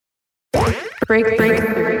Breakthrough.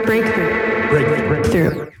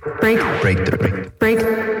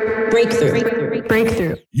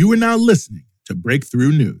 You are now listening to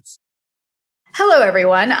Breakthrough News. Hello,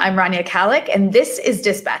 everyone. I'm Rania Khalek, and this is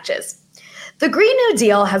Dispatches. The Green New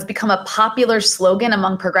Deal has become a popular slogan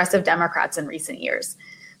among progressive Democrats in recent years.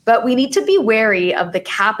 But we need to be wary of the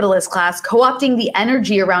capitalist class co-opting the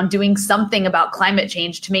energy around doing something about climate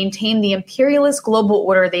change to maintain the imperialist global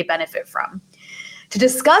order they benefit from. To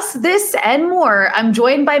discuss this and more, I'm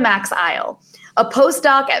joined by Max Eyal, a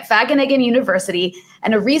postdoc at Wageningen University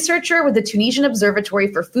and a researcher with the Tunisian Observatory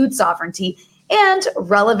for Food Sovereignty, and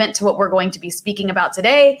relevant to what we're going to be speaking about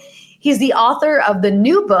today, he's the author of the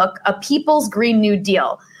new book, A People's Green New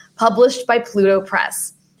Deal, published by Pluto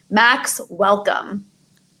Press. Max, welcome.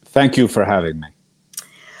 Thank you for having me.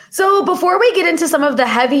 So before we get into some of the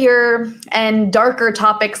heavier and darker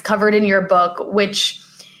topics covered in your book, which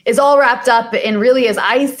is all wrapped up in, really, as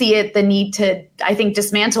I see it, the need to, I think,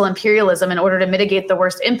 dismantle imperialism in order to mitigate the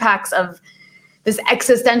worst impacts of this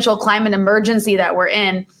existential climate emergency that we're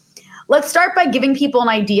in. Let's start by giving people an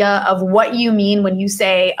idea of what you mean when you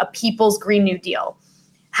say a People's Green New Deal.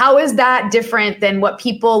 How is that different than what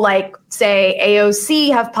people like, say,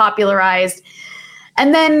 AOC have popularized?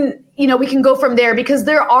 And then, we can go from there, because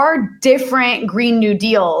there are different Green New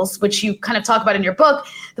Deals, which you kind of talk about in your book.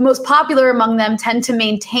 The most popular among them tend to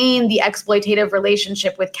maintain the exploitative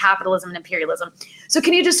relationship with capitalism and imperialism. So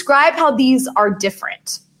can you describe how these are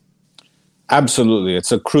different? Absolutely.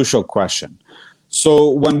 It's a crucial question. So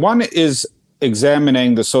when one is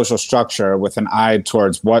examining the social structure with an eye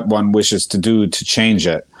towards what one wishes to do to change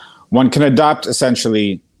it, one can adopt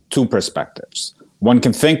essentially two perspectives. One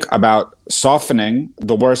can think about softening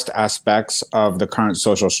the worst aspects of the current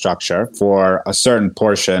social structure for a certain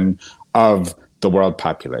portion of the world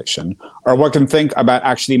population, or one can think about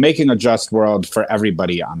actually making a just world for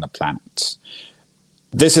everybody on the planet.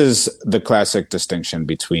 This is the classic distinction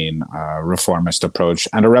between a reformist approach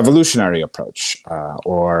and a revolutionary approach,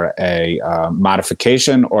 or a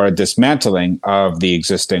modification or a dismantling of the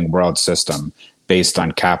existing world system based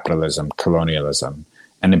on capitalism, colonialism,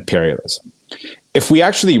 and imperialism. If we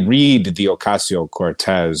actually read the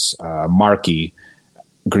Ocasio-Cortez Markey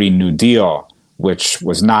Green New Deal, which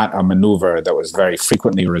was not a maneuver that was very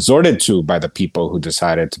frequently resorted to by the people who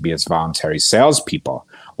decided to be its voluntary salespeople,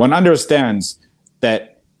 one understands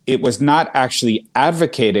that it was not actually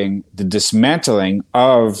advocating the dismantling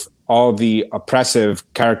of all the oppressive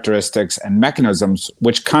characteristics and mechanisms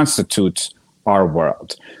which constitute our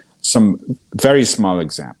world. Some very small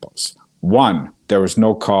examples. One, there was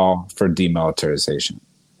no call for demilitarization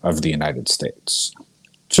of the United States.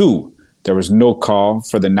 Two, there was no call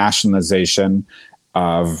for the nationalization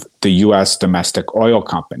of the U.S. domestic oil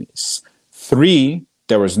companies. Three,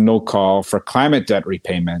 there was no call for climate debt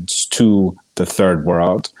repayments to the third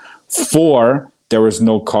world. Four, there was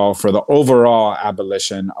no call for the overall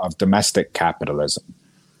abolition of domestic capitalism.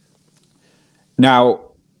 Now,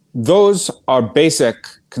 those are basic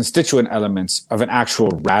constituent elements of an actual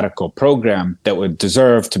radical program that would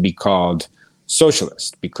deserve to be called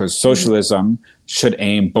socialist, because socialism should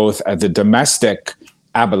aim both at the domestic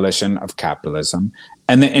abolition of capitalism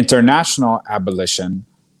and the international abolition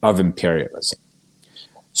of imperialism.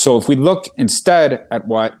 So if we look instead at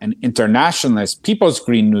what an internationalist People's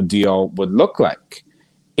Green New Deal would look like,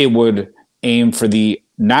 it would aim for the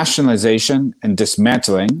nationalization and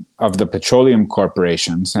dismantling of the petroleum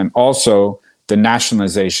corporations, and also the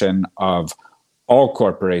nationalization of all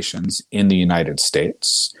corporations in the United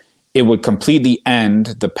States. It would completely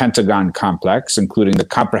end the Pentagon complex, including the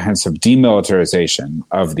comprehensive demilitarization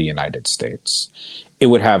of the United States. It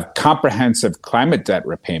would have comprehensive climate debt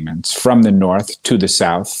repayments from the North to the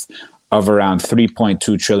South of around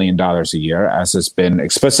 $3.2 trillion a year, as has been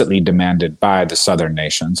explicitly demanded by the Southern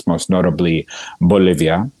nations, most notably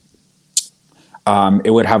Bolivia.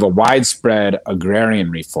 It would have a widespread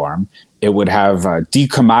agrarian reform. It would have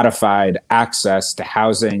decommodified access to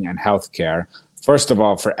housing and healthcare, first of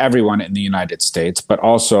all, for everyone in the United States, but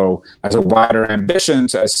also as a wider ambition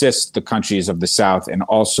to assist the countries of the South in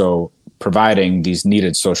also providing these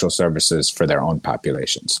needed social services for their own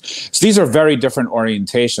populations. So these are very different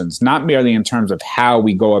orientations, not merely in terms of how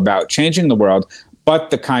we go about changing the world,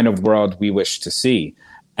 but the kind of world we wish to see.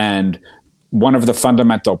 And one of the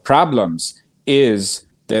fundamental problems is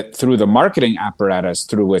that through the marketing apparatus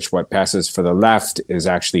through which what passes for the left is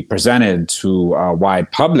actually presented to a wide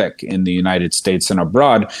public in the United States and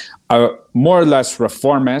abroad, a more or less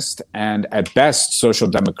reformist and at best social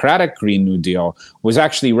democratic Green New Deal was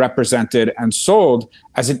actually represented and sold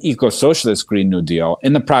as an eco-socialist Green New Deal,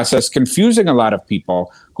 in the process confusing a lot of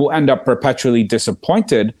people who end up perpetually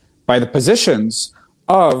disappointed by the positions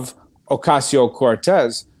of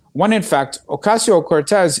Ocasio-Cortez, when in fact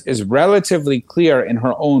Ocasio-Cortez is relatively clear in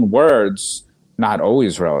her own words, not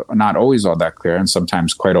always all that clear, and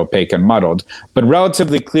sometimes quite opaque and muddled, but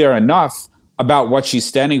relatively clear enough about what she's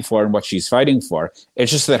standing for and what she's fighting for.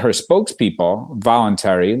 It's just that her spokespeople,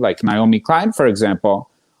 voluntary, like Naomi Klein, for example,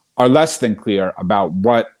 are less than clear about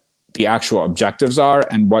what the actual objectives are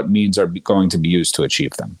and what means are going to be used to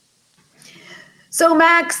achieve them. So,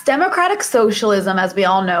 Max, democratic socialism, as we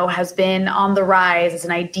all know, has been on the rise as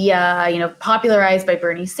an idea, popularized by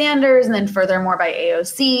Bernie Sanders and then furthermore by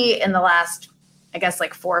AOC in the last,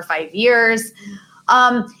 4 or 5 years.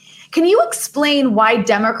 Can you explain why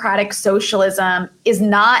democratic socialism is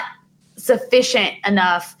not sufficient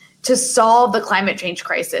enough to solve the climate change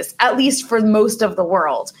crisis, at least for most of the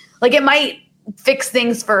world? Like, it might fix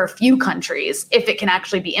things for a few countries if it can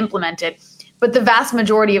actually be implemented, but the vast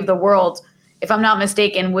majority of the world, if I'm not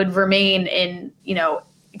mistaken, would remain in,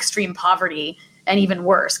 extreme poverty and even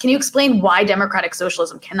worse. Can you explain why democratic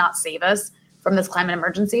socialism cannot save us from this climate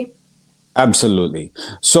emergency? Absolutely.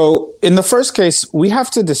 So in the first case, we have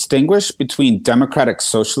to distinguish between democratic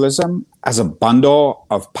socialism as a bundle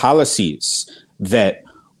of policies that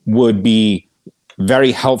would be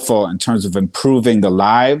very helpful in terms of improving the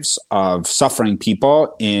lives of suffering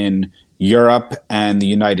people in Europe and the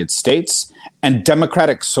United States, and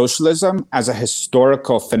democratic socialism as a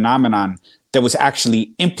historical phenomenon that was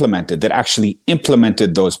actually implemented, that actually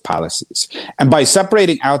implemented those policies. And by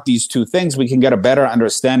separating out these two things, we can get a better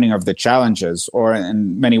understanding of the challenges, or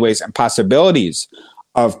in many ways, impossibilities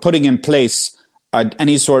of putting in place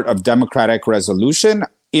any sort of democratic resolution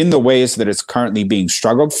in the ways that it's currently being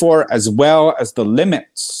struggled for, as well as the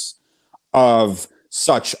limits of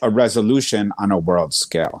such a resolution on a world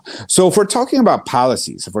scale. So if we're talking about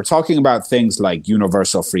policies, if we're talking about things like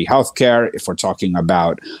universal free healthcare, if we're talking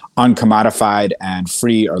about uncommodified and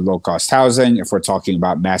free or low-cost housing, if we're talking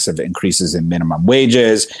about massive increases in minimum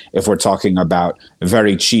wages, if we're talking about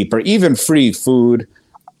very cheap or even free food,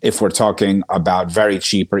 if we're talking about very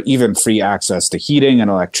cheap or even free access to heating and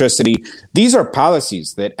electricity, these are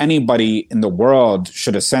policies that anybody in the world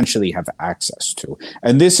should essentially have access to.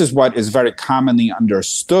 And this is what is very commonly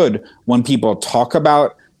understood when people talk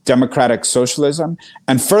about democratic socialism.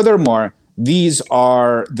 And furthermore,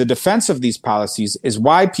 the defense of these policies is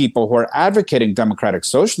why people who are advocating democratic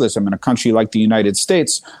socialism in a country like the United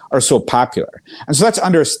States are so popular. And so that's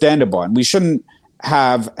understandable. And we shouldn't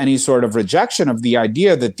have any sort of rejection of the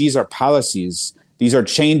idea that these are policies, these are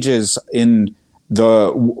changes in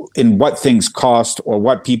what things cost or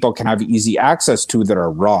what people can have easy access to that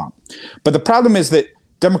are wrong. But the problem is that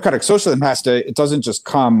democratic socialism it doesn't just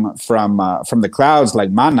come from the clouds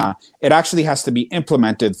like manna. It actually has to be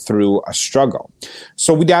implemented through a struggle.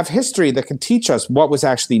 So we have history that can teach us what was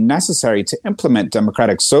actually necessary to implement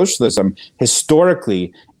democratic socialism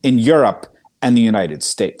historically in Europe and the United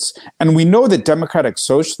States. And we know that democratic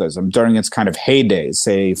socialism during its kind of heyday,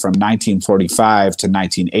 say from 1945 to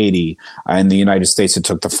 1980, in the United States, it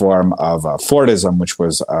took the form of Fordism, which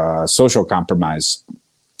was a social compromise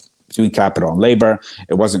between capital and labor.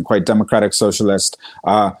 It wasn't quite democratic socialist.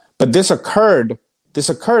 But this occurred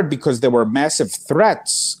because there were massive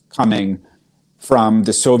threats coming from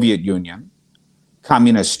the Soviet Union,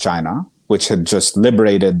 Communist China, which had just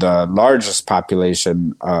liberated the largest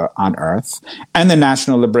population on Earth, and the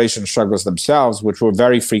national liberation struggles themselves, which were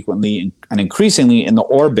very frequently and increasingly in the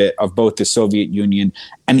orbit of both the Soviet Union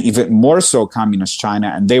and even more so Communist China.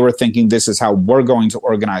 And they were thinking, this is how we're going to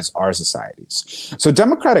organize our societies. So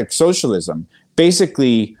democratic socialism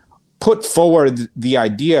basically put forward the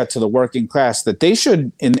idea to the working class that they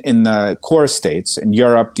should, in the core states, in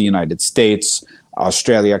Europe, the United States,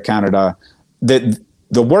 Australia, Canada, that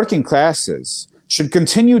the working classes should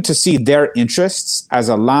continue to see their interests as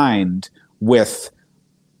aligned with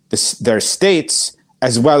their states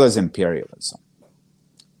as well as imperialism.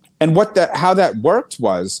 And how that worked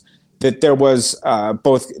was that there was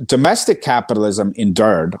both domestic capitalism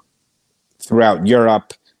endured throughout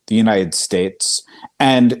Europe, the United States,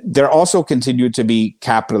 and there also continued to be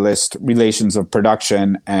capitalist relations of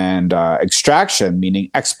production and extraction,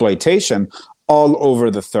 meaning exploitation, all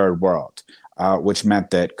over the third world. Which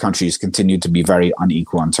meant that countries continued to be very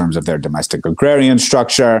unequal in terms of their domestic agrarian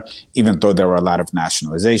structure. Even though there were a lot of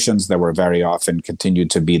nationalizations, there were very often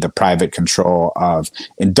continued to be the private control of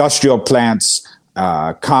industrial plants,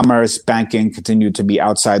 commerce, banking continued to be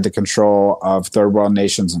outside the control of third world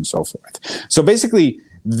nations and so forth. So basically,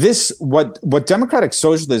 what democratic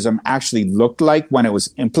socialism actually looked like when it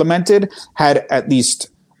was implemented had at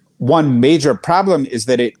least one major problem, is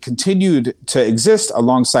that it continued to exist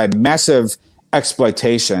alongside massive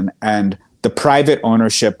exploitation and the private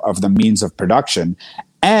ownership of the means of production.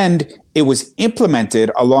 And it was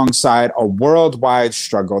implemented alongside a worldwide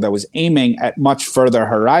struggle that was aiming at much further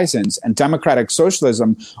horizons. And democratic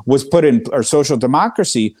socialism was put in, or social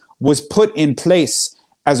democracy was put in place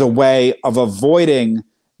as a way of avoiding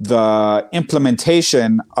the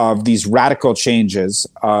implementation of these radical changes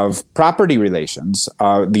of property relations,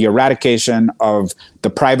 the eradication of the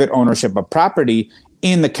private ownership of property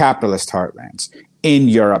in the capitalist heartlands, in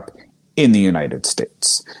Europe, in the United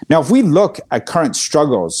States. Now, if we look at current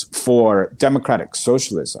struggles for democratic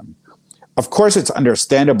socialism, of course, it's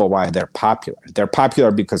understandable why they're popular. They're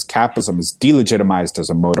popular because capitalism is delegitimized as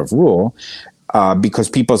a mode of rule, because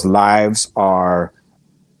people's lives are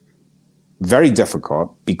very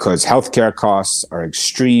difficult, because healthcare costs are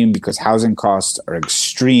extreme, because housing costs are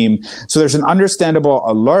extreme. So there's an understandable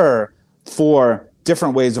allure for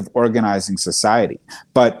different ways of organizing society.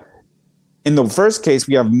 But in the first case,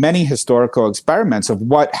 we have many historical experiments of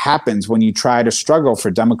what happens when you try to struggle for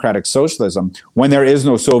democratic socialism when there is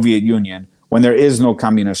no Soviet Union, when there is no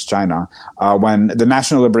communist China, when the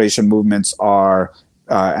national liberation movements are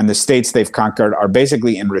and the states they've conquered are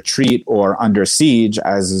basically in retreat or under siege,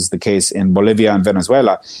 as is the case in Bolivia and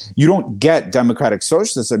Venezuela. You don't get democratic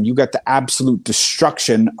socialism. You get the absolute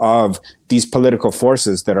destruction of these political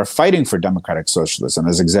forces that are fighting for democratic socialism,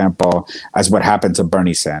 as what happened to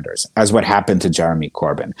Bernie Sanders, as what happened to Jeremy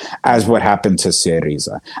Corbyn, as what happened to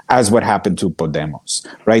Syriza, as what happened to Podemos,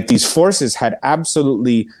 right? These forces had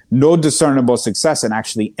absolutely no discernible success in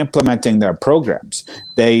actually implementing their programs.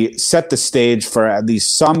 They set the stage for at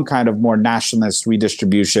least some kind of more nationalist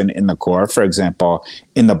redistribution in the core, for example,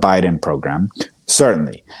 in the Biden program,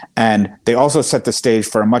 certainly. And they also set the stage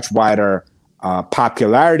for a much wider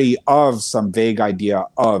popularity of some vague idea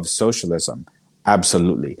of socialism.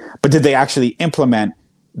 Absolutely. But did they actually implement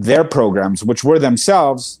their programs, which were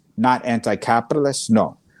themselves not anti-capitalist?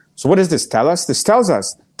 No. So what does this tell us? This tells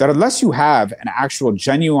us that unless you have an actual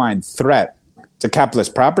genuine threat to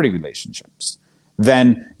capitalist property relationships,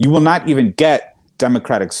 then you will not even get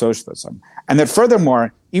democratic socialism. And that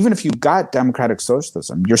furthermore, even if you got democratic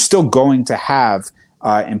socialism, you're still going to have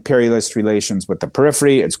imperialist relations with the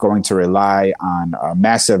periphery. It's going to rely on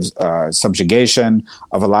massive subjugation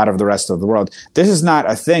of a lot of the rest of the world. This is not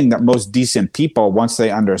a thing that most decent people, once they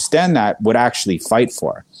understand that, would actually fight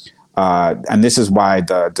for. And this is why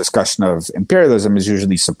the discussion of imperialism is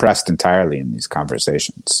usually suppressed entirely in these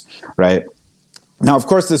conversations, right? Now, of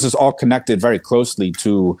course, this is all connected very closely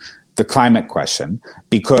to the climate question,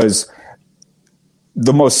 because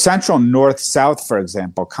the most central north-south, for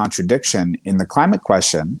example, contradiction in the climate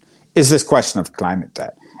question is this question of climate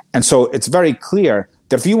debt. And so it's very clear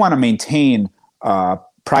that if you want to maintain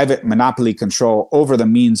private monopoly control over the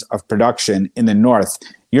means of production in the north,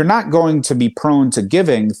 you're not going to be prone to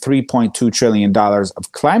giving $3.2 trillion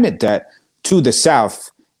of climate debt to the south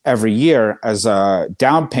every year as a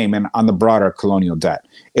down payment on the broader colonial debt.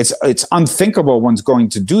 It's unthinkable one's going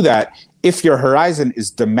to do that if your horizon is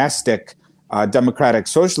domestic democratic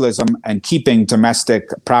socialism and keeping domestic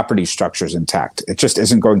property structures intact. It just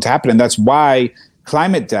isn't going to happen. And that's why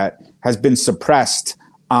climate debt has been suppressed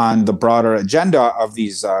on the broader agenda of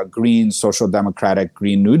these green, social democratic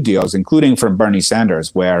Green New Deals, including from Bernie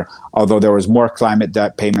Sanders, where although there was more climate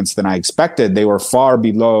debt payments than I expected, they were far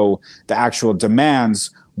below the actual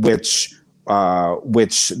demands which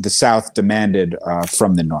the South demanded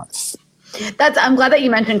from the North. I'm glad that you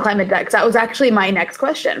mentioned climate debt, because that was actually my next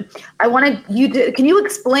question. I wanted you to, can you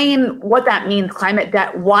explain what that means, climate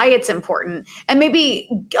debt, why it's important, and maybe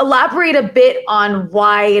elaborate a bit on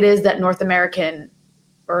why it is that North American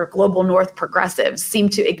or global North progressives seem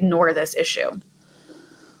to ignore this issue?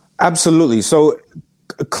 Absolutely. So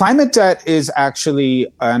climate debt is actually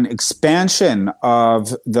an expansion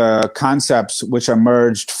of the concepts which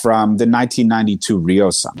emerged from the 1992 Rio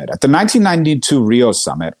Summit. At the 1992 Rio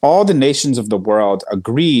Summit, all the nations of the world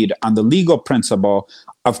agreed on the legal principle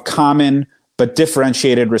of common but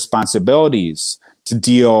differentiated responsibilities to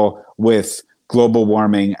deal with global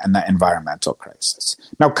warming and the environmental crisis.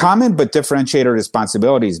 Now, common but differentiated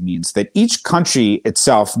responsibilities means that each country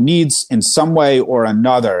itself needs in some way or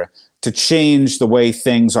another to change the way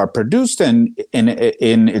things are produced in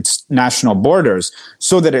its national borders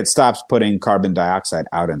so that it stops putting carbon dioxide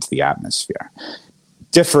out into the atmosphere.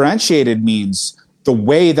 Differentiated means the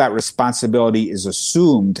way that responsibility is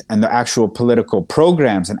assumed and the actual political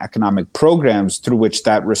programs and economic programs through which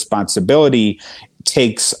that responsibility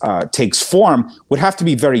takes form would have to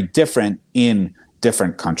be very different in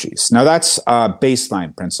different countries. Now, that's a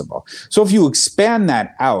baseline principle. So if you expand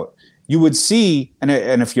that out, you would see, and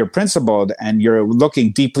if you're principled and you're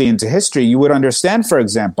looking deeply into history, you would understand, for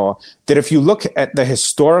example, that if you look at the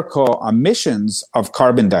historical emissions of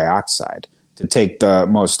carbon dioxide, to take the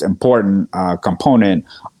most important component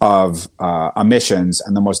of emissions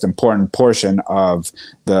and the most important portion of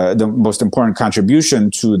the most important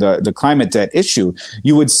contribution to the climate debt issue,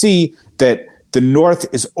 you would see that the North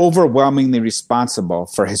is overwhelmingly responsible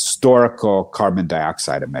for historical carbon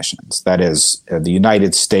dioxide emissions. That is, the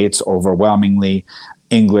United States overwhelmingly,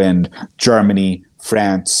 England, Germany,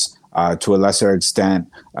 France, to a lesser extent,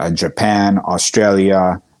 Japan,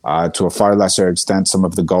 Australia, to a far lesser extent, some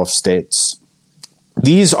of the Gulf states.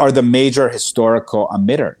 These are the major historical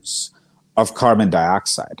emitters of carbon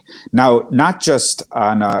dioxide. Now, not just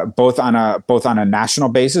both on a national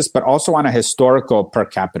basis, but also on a historical per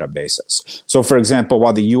capita basis. So, for example,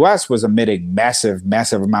 while the U.S. was emitting massive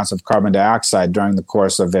amounts of carbon dioxide during the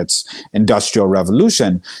course of its industrial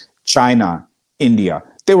revolution, China, India,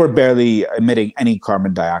 they were barely emitting any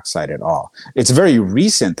carbon dioxide at all. It's very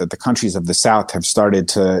recent that the countries of the South have started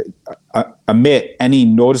to emit any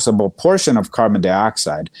noticeable portion of carbon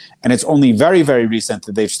dioxide. And it's only very, very recent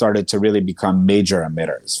that they've started to really become major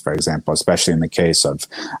emitters, for example, especially in the case of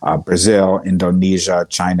Brazil, Indonesia,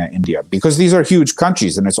 China, India, because these are huge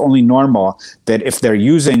countries. And it's only normal that if they're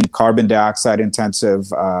using carbon dioxide intensive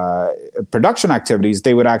production activities,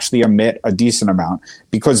 they would actually emit a decent amount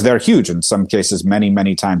because they're huge, in some cases, many,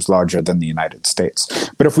 many times larger than the United States.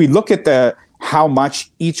 But if we look at how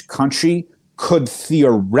much each country could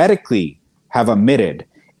theoretically have emitted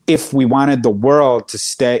if we wanted the world to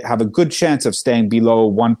have a good chance of staying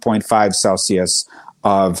below 1.5 Celsius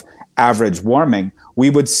of average warming,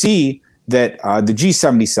 we would see that the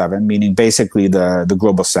G77, meaning basically the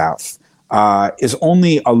global South, is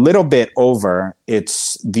only a little bit over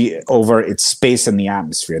its space in the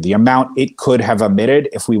atmosphere, the amount it could have emitted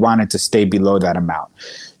if we wanted to stay below that amount.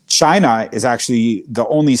 China is actually the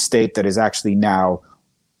only state that is actually now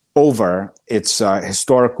over its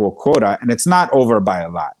historical quota, and it's not over by a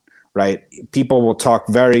lot, right? People will talk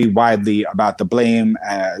very widely about the blame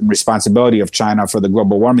and responsibility of China for the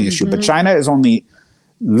global warming issue, but China is only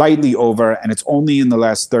lightly over, and it's only in the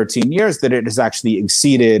last 13 years that it has actually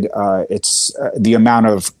exceeded the amount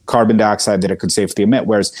of carbon dioxide that it could safely emit,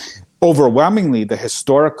 whereas overwhelmingly the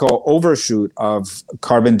historical overshoot of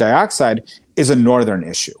carbon dioxide is a northern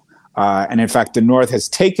issue. And in fact, the North has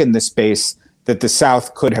taken the space that the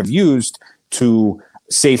South could have used to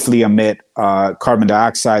safely emit carbon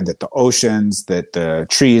dioxide, that the oceans, that the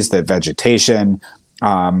trees, that vegetation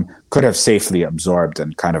could have safely absorbed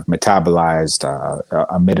and kind of metabolized,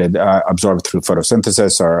 absorbed through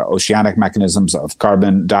photosynthesis or oceanic mechanisms of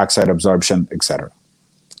carbon dioxide absorption, etc.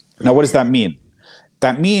 Now, what does that mean?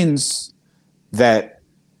 That means that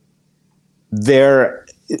there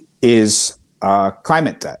is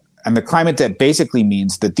climate debt. And the climate debt basically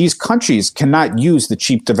means that these countries cannot use the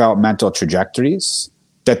cheap developmental trajectories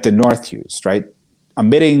that the North used, right?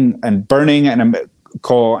 Emitting and burning and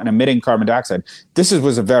coal and emitting carbon dioxide. This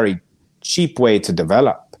was a very cheap way to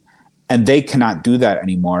develop. And they cannot do that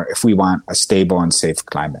anymore if we want a stable and safe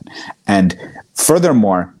climate. And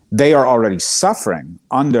furthermore, they are already suffering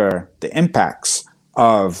under the impacts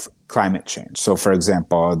of climate change. So, for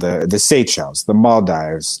example, the Seychelles, the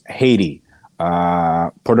Maldives, Haiti,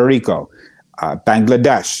 Puerto Rico,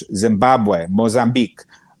 Bangladesh, Zimbabwe, Mozambique.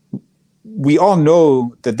 We all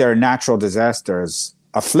know that there are natural disasters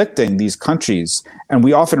afflicting these countries, and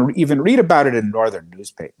we often even read about it in northern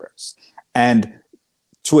newspapers. And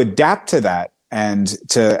to adapt to that and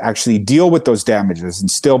to actually deal with those damages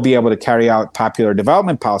and still be able to carry out popular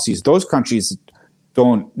development policies, those countries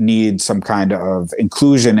don't need some kind of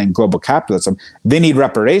inclusion in global capitalism. They need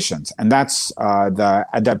reparations, and that's the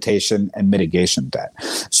adaptation and mitigation debt.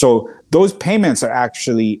 So those payments are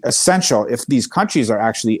actually essential if these countries are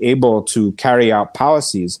actually able to carry out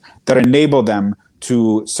policies that enable them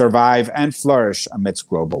to survive and flourish amidst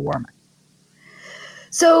global warming.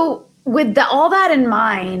 So with all that in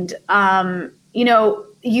mind,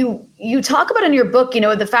 you talk about in your book,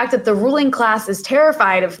 the fact that the ruling class is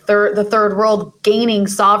terrified of the third world gaining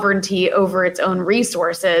sovereignty over its own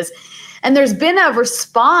resources. And there's been a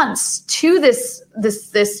response to this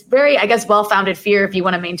very, I guess, well-founded fear, if you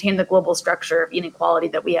want to maintain the global structure of inequality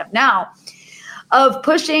that we have now, of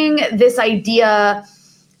pushing this idea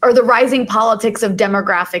or the rising politics of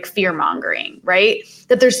demographic fear-mongering, right?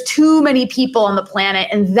 That there's too many people on the planet,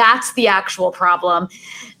 and that's the actual problem.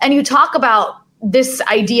 And you talk about this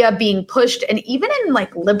idea being pushed, and even in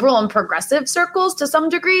like liberal and progressive circles to some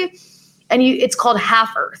degree, and it's called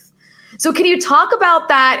half Earth. So can you talk about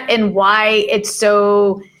that and why it's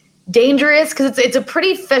so dangerous? Because it's a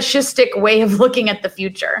pretty fascistic way of looking at the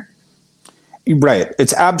future. Right.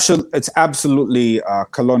 It's absolutely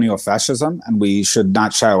colonial fascism, and we should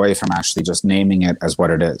not shy away from actually just naming it as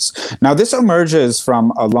what it is. Now, this emerges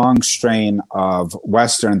from a long strain of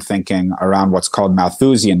Western thinking around what's called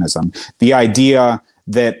Malthusianism, the idea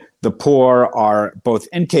that the poor are both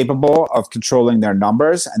incapable of controlling their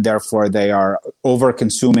numbers, and therefore they are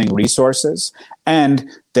over-consuming resources, and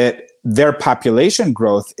that their population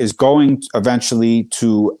growth is going eventually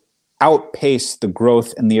to outpace the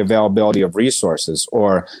growth in the availability of resources,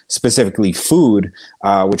 or specifically food,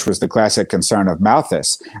 which was the classic concern of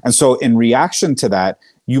Malthus. And so in reaction to that,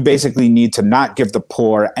 you basically need to not give the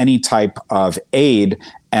poor any type of aid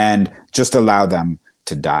and just allow them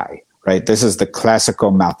to die. Right. This is the classical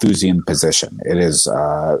Malthusian position. It is,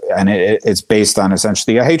 and it's based on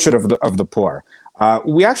essentially a hatred of the poor.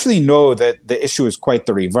 We actually know that the issue is quite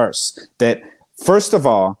the reverse. That first of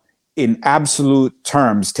all, in absolute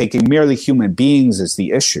terms, taking merely human beings as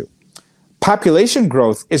the issue, population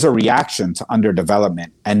growth is a reaction to underdevelopment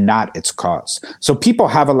and not its cause. So people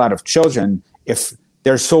have a lot of children if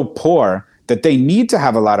they're so poor that they need to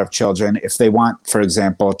have a lot of children if they want, for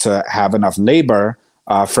example, to have enough labor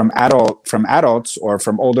from adults or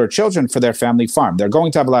from older children for their family farm. They're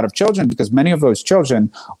going to have a lot of children because many of those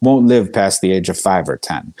children won't live past the age of 5 or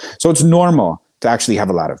 10. So it's normal to actually have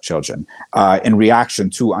a lot of children in reaction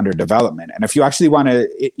to underdevelopment. And if you actually want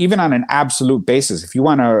to, even on an absolute basis, if you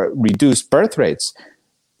want to reduce birth rates,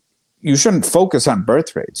 you shouldn't focus on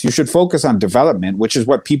birth rates. You should focus on development, which is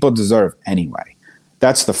what people deserve anyway.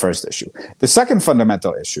 That's the first issue. The second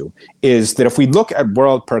fundamental issue is that if we look at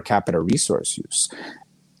world per capita resource use,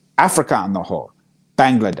 Africa on the whole,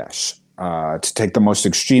 Bangladesh, to take the most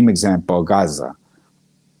extreme example, Gaza,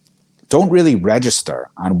 don't really register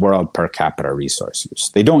on world per capita resource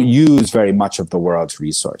use. They don't use very much of the world's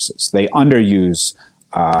resources. They underuse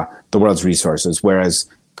the world's resources, whereas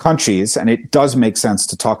countries, and it does make sense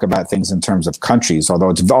to talk about things in terms of countries, although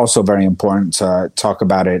it's also very important to talk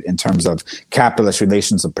about it in terms of capitalist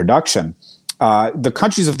relations of production, the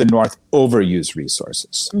countries of the North overuse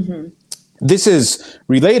resources. Mm-hmm. This is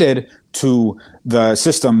related to the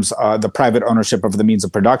systems, the private ownership of the means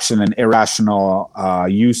of production and irrational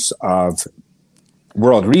use of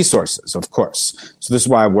world resources, of course. So this is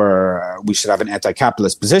why we should have an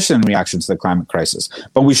anti-capitalist position in reaction to the climate crisis.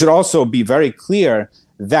 But we should also be very clear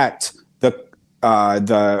that the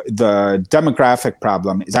demographic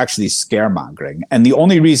problem is actually scaremongering. And the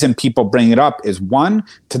only reason people bring it up is, one,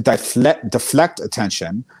 to deflect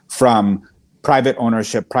attention from private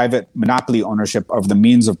ownership, private monopoly ownership of the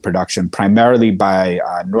means of production, primarily by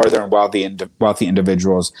northern wealthy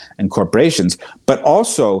individuals and corporations, but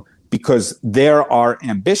also because there are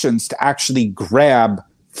ambitions to actually grab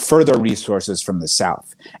further resources from the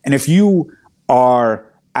South. And if you are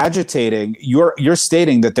agitating, you're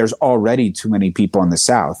stating that there's already too many people in the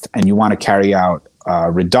South, and you want to carry out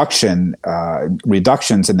reductions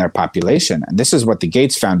in their population. And this is what the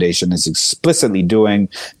Gates Foundation is explicitly doing.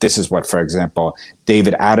 This is what, for example,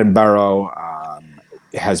 David Attenborough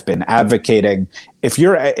has been advocating. If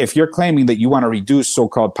you're claiming that you want to reduce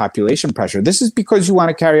so-called population pressure, this is because you want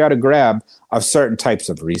to carry out a grab of certain types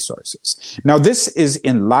of resources. Now, this is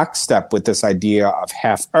in lockstep with this idea of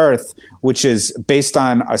half Earth, which is based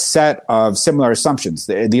on a set of similar assumptions.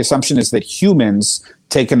 The assumption is that humans,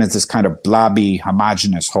 taken as this kind of blobby,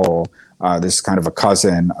 homogeneous whole, this kind of a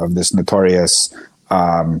cousin of this notorious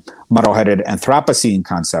muddle-headed Anthropocene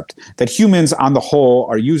concept, that humans on the whole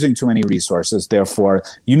are using too many resources. Therefore,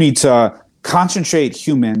 you need to concentrate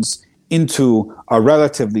humans into a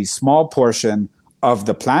relatively small portion of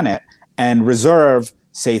the planet and reserve,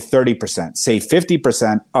 say, 30%, say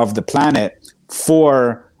 50% of the planet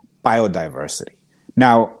for biodiversity.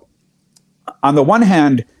 Now, on the one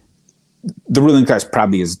hand, the ruling class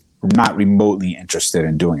probably is not remotely interested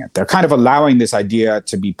in doing it. They're kind of allowing this idea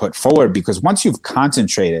to be put forward because once you've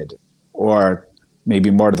concentrated, or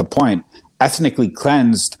maybe more to the point, ethnically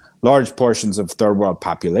cleansed large portions of third world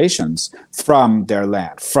populations from their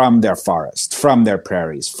land, from their forests, from their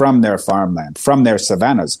prairies, from their farmland, from their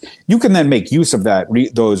savannas, you can then make use of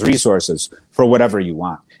those resources for whatever you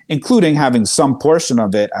want, including having some portion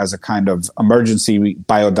of it as a kind of emergency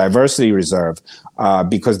biodiversity reserve,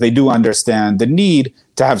 because they do understand the need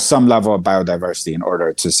to have some level of biodiversity in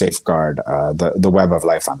order to safeguard the web of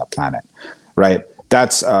life on the planet, right?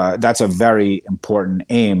 That's a very important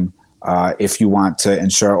aim if you want to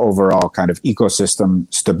ensure overall kind of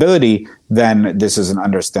ecosystem stability, then this is an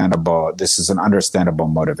understandable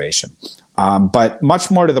motivation. But much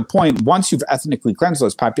more to the point, once you've ethnically cleansed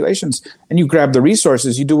those populations and you grab the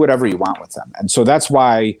resources, you do whatever you want with them. And so that's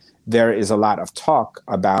why there is a lot of talk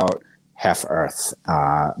about half Earth,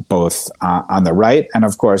 both on the right and,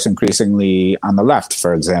 of course, increasingly on the left.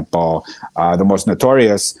 For example, the most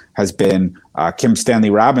notorious has been Kim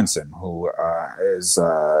Stanley Robinson, who is,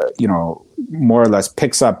 more or less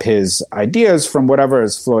picks up his ideas from whatever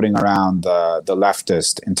is floating around the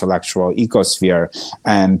leftist intellectual ecosphere,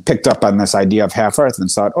 and picked up on this idea of half Earth and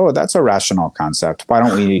thought, oh, that's a rational concept. Why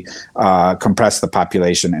don't we compress the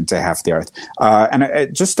population into half the Earth?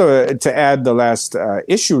 And just to add the last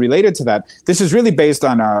issue related to that, this is really based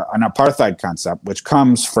on an apartheid concept, which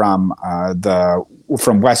comes from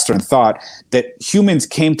Western thought, that humans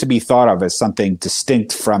came to be thought of as something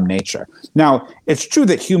distinct from nature. Now, it's true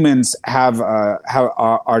that humans are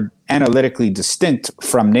analytically distinct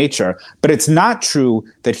from nature, but it's not true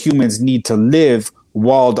that humans need to live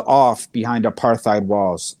walled off behind apartheid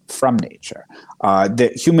walls from nature.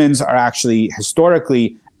 That humans are actually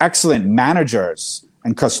historically excellent managers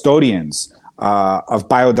and custodians of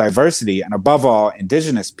biodiversity, and above all,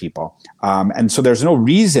 indigenous people. And so there's no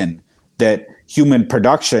reason that human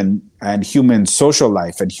production and human social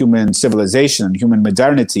life and human civilization and human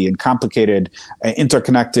modernity and complicated,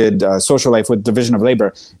 interconnected social life with division of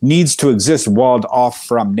labor needs to exist walled off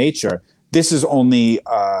from nature. This is only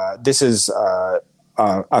a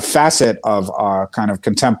facet of our kind of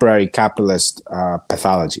contemporary capitalist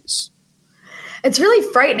pathologies. It's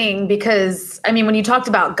really frightening because, I mean, when you talked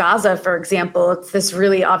about Gaza, for example, it's this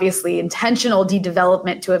really obviously intentional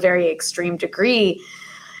de-development to a very extreme degree.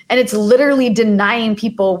 And it's literally denying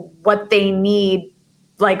people what they need,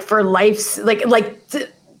 like for life, like to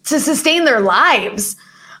sustain their lives,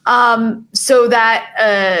 so that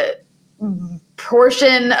a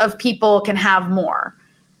portion of people can have more.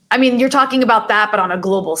 I mean, you're talking about that, but on a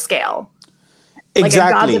global scale,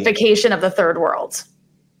 exactly. Like a Gazification of the third world.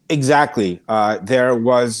 Exactly. There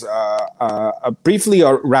was briefly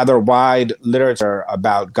a rather wide literature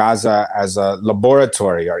about Gaza as a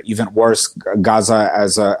laboratory, or even worse, Gaza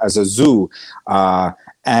as a zoo.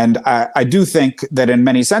 And I do think that in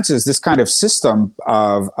many senses, this kind of system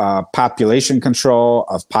of population control,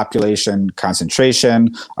 of population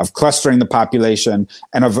concentration, of clustering the population,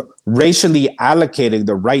 and of racially allocating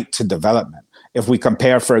the right to development. If we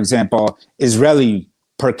compare, for example, Israeli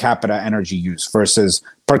per capita energy use versus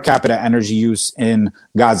per capita energy use in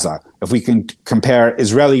Gaza, if we can compare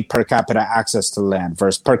Israeli per capita access to land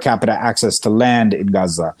versus per capita access to land in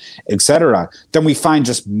Gaza, etc., then we find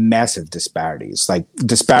just massive disparities, like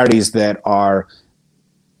disparities that are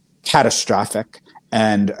catastrophic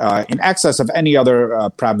and in excess of any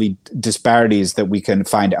other probably disparities that we can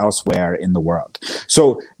find elsewhere in the world.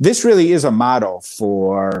 So this really is a model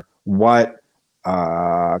for what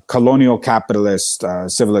colonial capitalist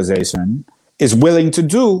civilization is willing to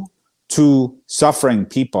do to suffering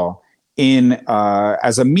people in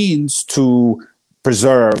as a means to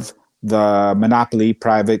preserve the monopoly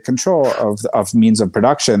private control of means of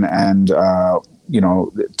production and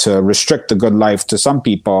to restrict the good life to some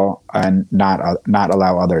people and not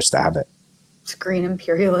allow others to have it. It's green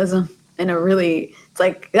imperialism in a really, it's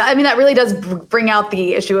like, I mean, that really does bring out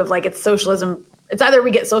the issue of like, it's socialism. It's either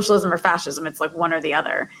we get socialism or fascism. It's like one or the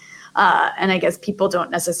other. And I guess people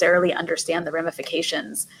don't necessarily understand the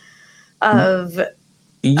ramifications of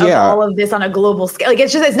all of this on a global scale. Like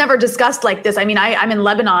it's never discussed like this. I mean, I'm in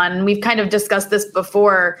Lebanon. We've kind of discussed this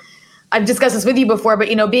before. I've discussed this with you before, but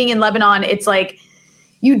being in Lebanon, it's like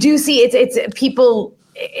you do see it's people.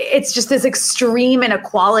 It's just this extreme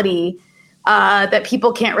inequality that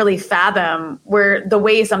people can't really fathom. Where the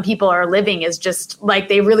way some people are living is just like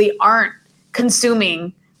they really aren't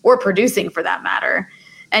consuming or producing, for that matter.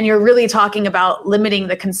 And you're really talking about limiting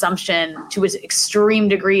the consumption to an extreme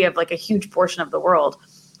degree of like a huge portion of the world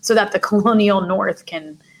so that the colonial North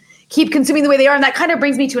can keep consuming the way they are. And that kind of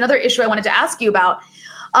brings me to another issue I wanted to ask you about,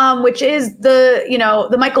 which is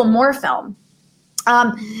the Michael Moore film.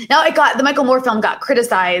 The Michael Moore film got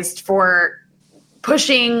criticized for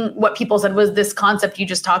pushing what people said was this concept you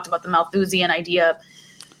just talked about, the Malthusian idea of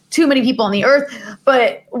too many people on the earth.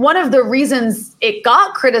 But one of the reasons it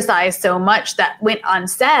got criticized so much that went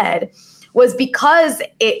unsaid was because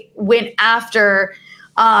it went after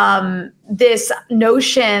this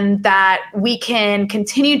notion that we can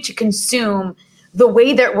continue to consume the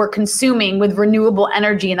way that we're consuming with renewable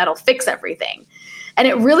energy and that'll fix everything. And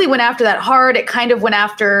it really went after that hard. It kind of went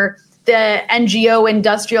after the NGO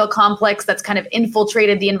industrial complex that's kind of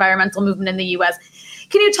infiltrated the environmental movement in the US.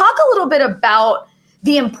 Can you talk a little bit about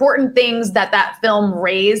the important things that film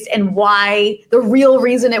raised and why the real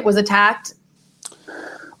reason it was attacked?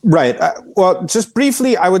 Right. Well, just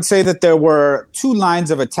briefly, I would say that there were two lines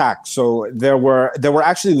of attack. So there were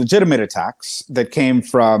actually legitimate attacks that came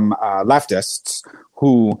from leftists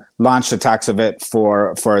who launched attacks of it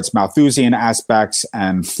for its Malthusian aspects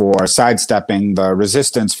and for sidestepping the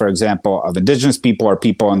resistance, for example, of indigenous people or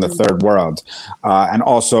people in the third world, and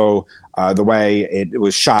also the way it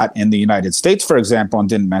was shot in the United States, for example, and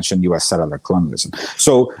didn't mention U.S. settler colonialism.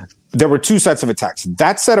 So there were two sets of attacks.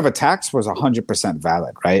 That set of attacks was 100%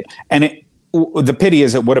 valid, right? And the pity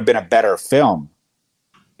is it would have been a better film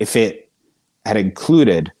if it had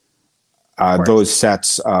included those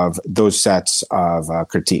sets of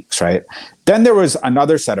critiques, right? Then there was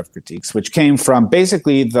another set of critiques, which came from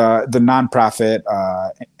basically the nonprofit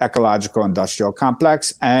ecological industrial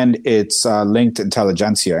complex and its linked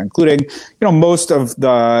intelligentsia, including most of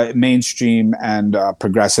the mainstream and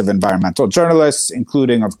progressive environmental journalists,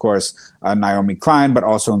 including, of course, Naomi Klein, but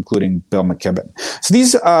also including Bill McKibben. So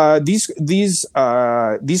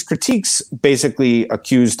these critiques basically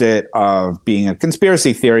accused it of being a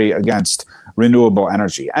conspiracy theory against renewable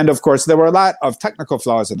energy. And of course, there were a lot of technical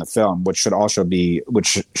flaws in the film, which should also be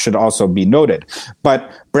noted.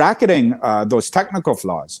 But bracketing those technical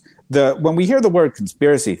flaws, when we hear the word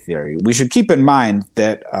conspiracy theory, we should keep in mind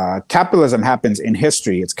that capitalism happens in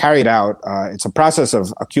history. It's carried out. It's a process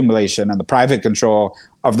of accumulation and the private control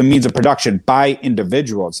of the means of production by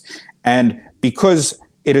individuals. And because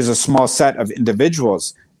it is a small set of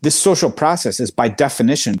individuals, this social process is by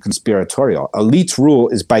definition conspiratorial. Elite's rule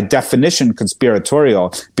is by definition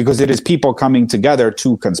conspiratorial because it is people coming together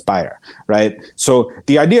to conspire, right? So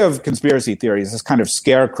the idea of conspiracy theory is this kind of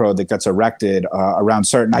scarecrow that gets erected around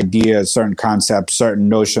certain ideas, certain concepts, certain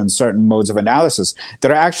notions, certain modes of analysis that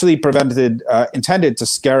are actually intended to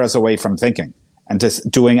scare us away from thinking and to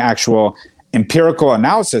doing actual empirical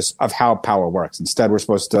analysis of how power works. Instead, we're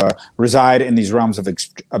supposed to reside in these realms of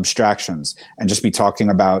abstractions and just be talking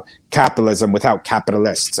about capitalism without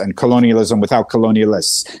capitalists and colonialism without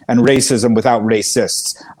colonialists and racism without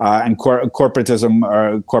racists and corporatism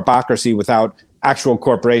or corpocracy without actual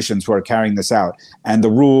corporations who are carrying this out, and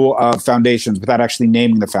the rule of foundations without actually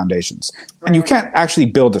naming the foundations. And you can't actually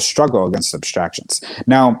build a struggle against abstractions.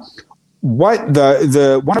 Now, one of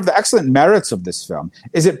the excellent merits of this film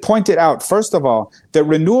is it pointed out, first of all, that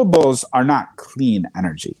renewables are not clean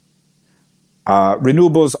energy.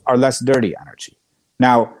 Renewables are less dirty energy.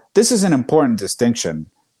 Now, this is an important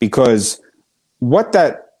distinction because what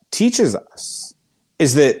that teaches us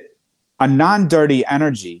is that a non-dirty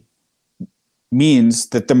energy means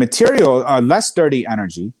that the material, less dirty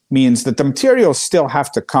energy, means that the materials still have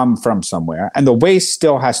to come from somewhere and the waste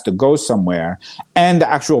still has to go somewhere. And the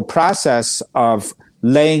actual process of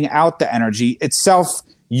laying out the energy itself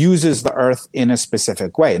uses the earth in a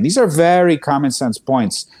specific way. And these are very common sense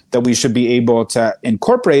points that we should be able to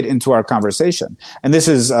incorporate into our conversation. And this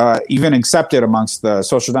is even accepted amongst the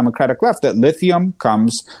social democratic left, that lithium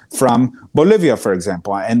comes from Bolivia, for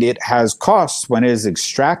example, and it has costs when it is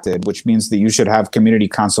extracted, which means that you should have community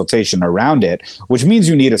consultation around it, which means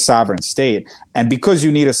you need a sovereign state. And because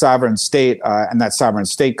you need a sovereign state, and that sovereign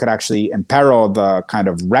state could actually imperil the kind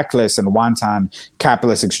of reckless and wanton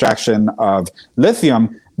capitalist extraction of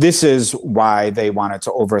lithium, this is why they wanted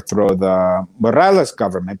to overthrow the Morales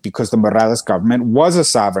government, because the Morales government was a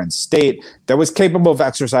sovereign state that was capable of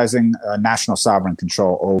exercising national sovereign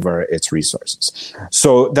control over its resources.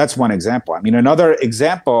 So that's one example. I mean, another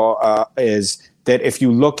example is that if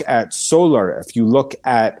you look at solar, if you look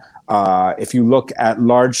at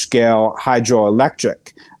large-scale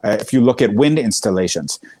hydroelectric, if you look at wind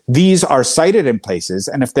installations, these are sited in places,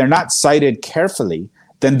 and if they're not sited carefully,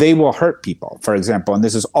 then they will hurt people, for example. And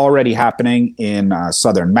this is already happening in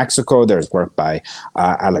southern Mexico. There's work by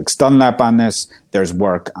Alex Dunlap on this. There's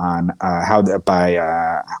work on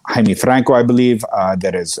by Jaime Franco, I believe,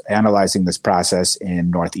 that is analyzing this process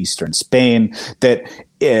in northeastern Spain, that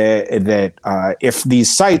if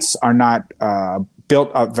these sites are not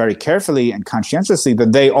built up very carefully and conscientiously,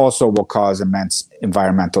 then they also will cause immense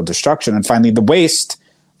environmental destruction. And finally, the waste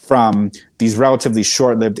from these relatively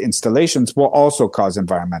short-lived installations will also cause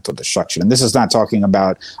environmental destruction. And this is not talking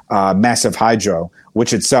about massive hydro,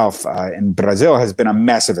 which itself in Brazil has been a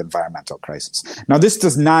massive environmental crisis. Now, this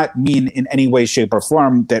does not mean in any way, shape, or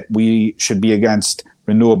form that we should be against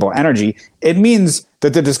renewable energy. It means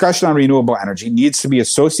that the discussion on renewable energy needs to be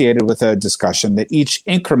associated with a discussion that each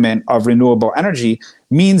increment of renewable energy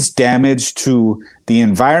means damage to the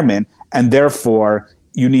environment, and therefore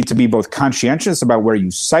you need to be both conscientious about where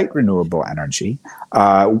you cite renewable energy.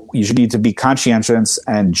 You should need to be conscientious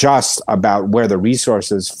and just about where the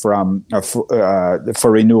resources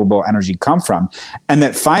for renewable energy come from. And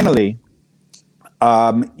that finally,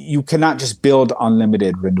 you cannot just build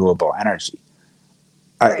unlimited renewable energy.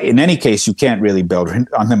 In any case, you can't really build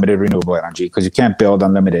unlimited renewable energy because you can't build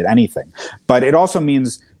unlimited anything. But it also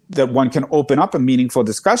means that one can open up a meaningful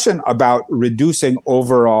discussion about reducing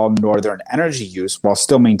overall northern energy use while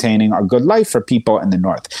still maintaining a good life for people in the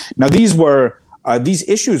north. Now, these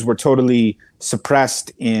issues were totally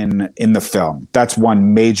suppressed in the film. That's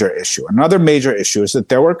one major issue. Another major issue is that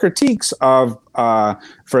there were critiques of,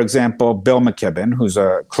 for example, Bill McKibben, who's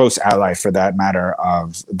a close ally, for that matter,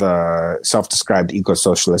 of the self-described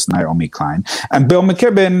eco-socialist Naomi Klein. And Bill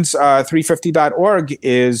McKibben's 350.org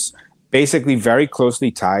is basically very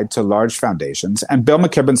closely tied to large foundations. And Bill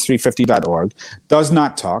McKibben's 350.org does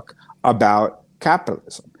not talk about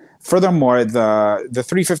capitalism. Furthermore, the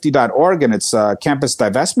 350.org and its campus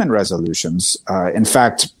divestment resolutions, in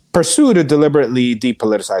fact, pursued a deliberately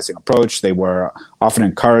depoliticizing approach. They were often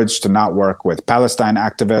encouraged to not work with Palestine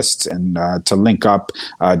activists and to link up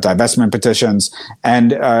divestment petitions.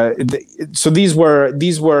 And so these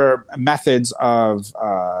were methods of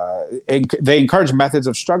they encouraged methods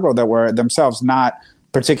of struggle that were themselves not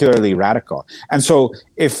particularly radical. And so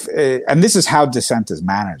and this is how dissent is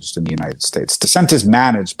managed in the United States. Dissent is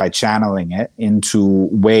managed by channeling it into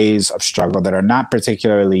ways of struggle that are not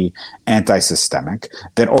particularly anti-systemic,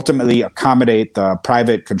 that ultimately accommodate the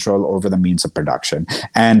private control over the means of production.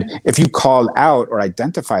 And if you call out or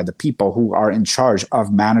identify the people who are in charge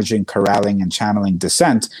of managing, corralling, and channeling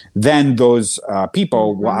dissent, then those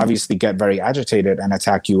people will obviously get very agitated and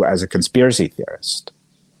attack you as a conspiracy theorist.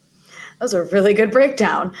 That was a really good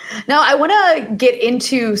breakdown. Now, I want to get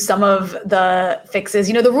into some of the fixes.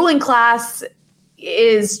 You know, the ruling class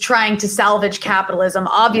is trying to salvage capitalism,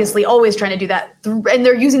 obviously always trying to do that. And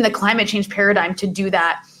they're using the climate change paradigm to do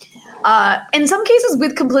that. In some cases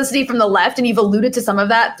with complicity from the left, and you've alluded to some of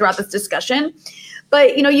that throughout this discussion.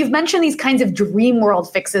 But, you know, you've mentioned these kinds of dream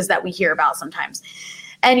world fixes that we hear about sometimes.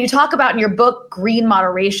 And you talk about in your book, green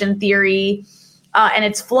moderation theory, and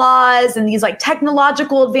its flaws and these like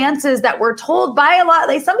technological advances that we're told by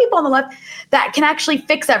some people on the left that can actually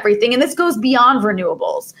fix everything. And this goes beyond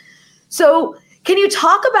renewables. So can you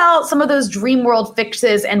talk about some of those dream world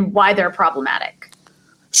fixes and why they're problematic?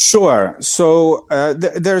 Sure. So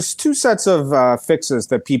there's two sets of fixes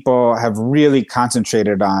that people have really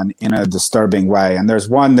concentrated on in a disturbing way. And there's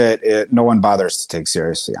one that no one bothers to take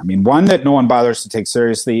seriously. I mean, one that no one bothers to take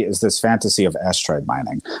seriously is this fantasy of asteroid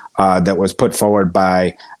mining that was put forward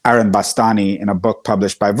by Aaron Bastani in a book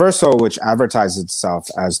published by Verso, which advertises itself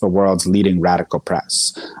as the world's leading radical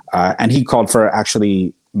press. And he called for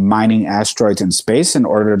actually mining asteroids in space in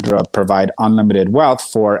order to provide unlimited wealth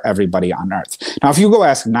for everybody on Earth. Now, if you go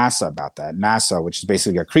ask NASA about that, NASA, which is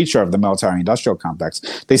basically a creature of the military-industrial complex,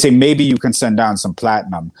 they say maybe you can send down some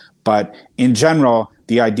platinum. But in general,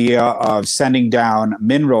 the idea of sending down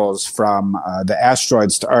minerals from the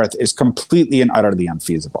asteroids to Earth is completely and utterly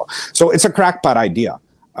unfeasible. So it's a crackpot idea.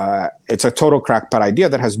 It's a total crackpot idea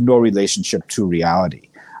that has no relationship to reality.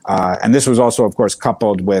 And this was also, of course,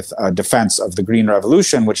 coupled with a defense of the Green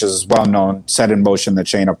Revolution, which is well known, set in motion the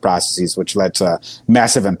chain of processes which led to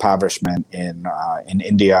massive impoverishment in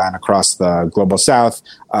India and across the global South,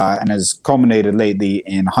 and has culminated lately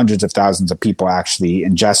in hundreds of thousands of people actually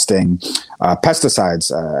ingesting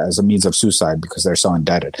pesticides as a means of suicide because they're so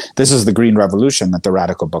indebted. This is the Green Revolution that the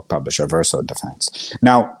radical book publisher Verso defends.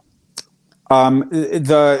 Now,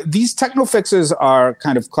 these techno fixes are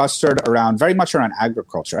kind of clustered very much around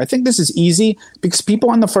agriculture. I think this is easy because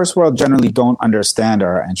people in the first world generally don't understand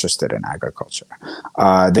or are interested in agriculture.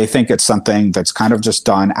 They think it's something that's kind of just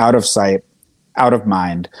done out of sight, out of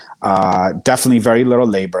mind, definitely very little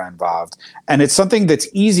labor involved. And it's something that's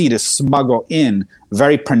easy to smuggle in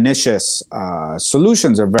very pernicious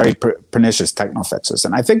solutions or very pernicious techno fixes.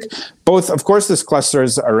 And I think both, of course, this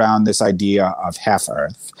clusters around this idea of half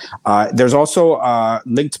Earth. There's also a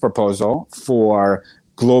linked proposal for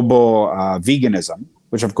global veganism,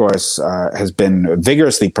 which, of course, has been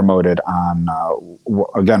vigorously promoted on,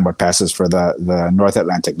 again, what passes for the North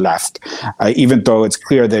Atlantic left, even though it's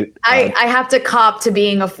clear that... I have to cop to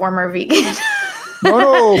being a former vegan.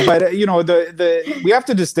 No, but, you know, we have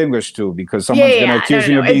to distinguish, too, because someone's going to accuse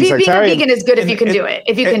you of being sectarian. Being a vegan is good if you can do it.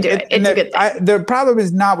 If you can do it, it's a good thing. The problem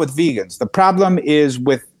is not with vegans. The problem is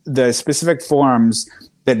with the specific forms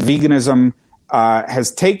that veganism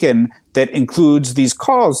has taken that includes these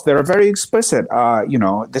calls that are very explicit. You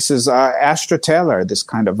know, this is Astra Taylor, this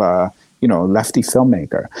kind of lefty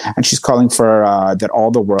filmmaker, and she's calling for that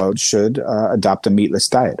all the world should adopt a meatless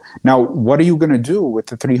diet. Now, what are you going to do with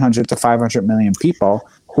the 300 to 500 million people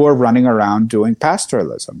who are running around doing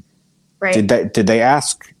pastoralism? Right. Did they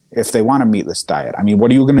ask if they want a meatless diet? I mean,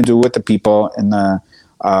 what are you going to do with the people in the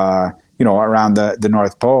around the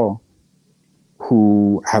North Pole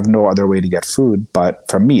who have no other way to get food but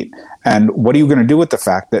from meat? And what are you going to do with the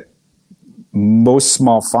fact that most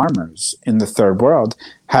small farmers in the third world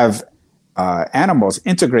have animals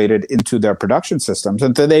integrated into their production systems,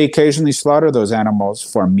 and that they occasionally slaughter those animals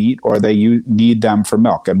for meat, or they need them for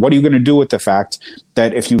milk? And what are you going to do with the fact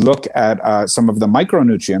that if you look at some of the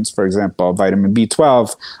micronutrients, for example, vitamin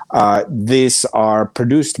B12, these are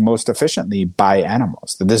produced most efficiently by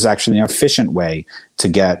animals? That this is actually an efficient way to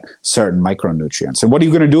get certain micronutrients. And what are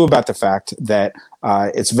you going to do about the fact that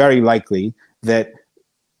it's very likely that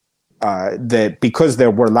because there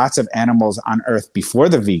were lots of animals on Earth before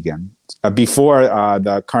the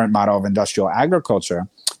current model of industrial agriculture,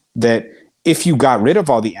 that if you got rid of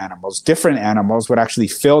all the animals, different animals would actually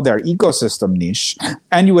fill their ecosystem niche,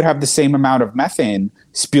 and you would have the same amount of methane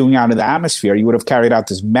spewing out of the atmosphere. You would have carried out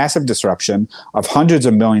this massive disruption of hundreds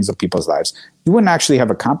of millions of people's lives. You wouldn't actually have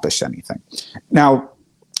accomplished anything. Now,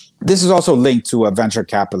 this is also linked to venture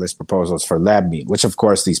capitalist proposals for lab meat, which, of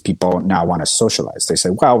course, these people now want to socialize. They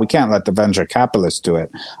say, well, we can't let the venture capitalists do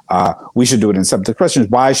it. We should do it in some. The question is,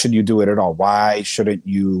 why should you do it at all? Why shouldn't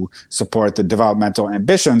you support the developmental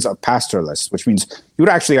ambitions of pastoralists, which means you would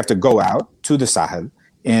actually have to go out to the Sahel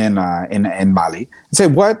in Mali and say,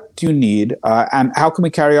 what do you need? And how can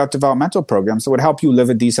we carry out developmental programs that would help you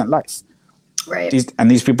live a decent life? Right.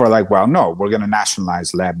 These people are like, well, no, we're going to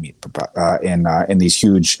nationalize lab meat in these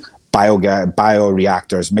huge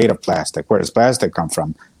bioreactors made of plastic. Where does plastic come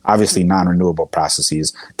from? Obviously, non-renewable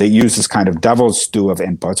processes. They use this kind of devil's stew of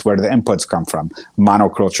inputs. Where do the inputs come from?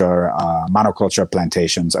 Monoculture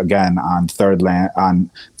plantations, again, on third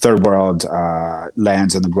world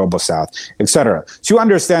lands in the global south, etc. So you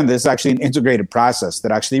understand this is actually an integrated process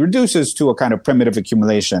that actually reduces to a kind of primitive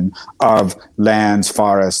accumulation of lands,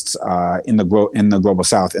 forests in the global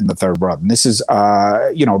south, in the third world. And this has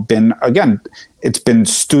been, again, it's been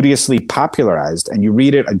studiously popularized, and you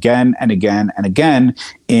read it again and again and again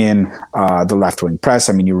in the left-wing press.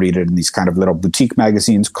 I mean, you read it in these kind of little boutique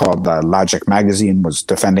magazines called Logic Magazine was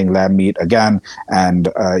defending lab meat again.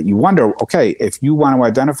 And you wonder, okay, if you want to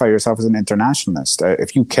identify yourself as an internationalist,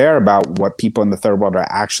 if you care about what people in the third world are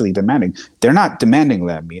actually demanding, they're not demanding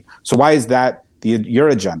lab meat. So why is that your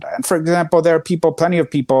agenda? And for example, there are plenty of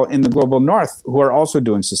people in the global north who are also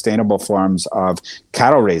doing sustainable forms of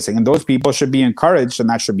cattle raising, and those people should be encouraged, and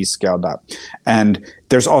that should be scaled up. And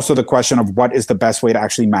there's also the question of what is the best way to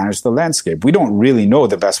actually manage the landscape. We don't really know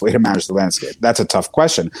the best way to manage the landscape. That's a tough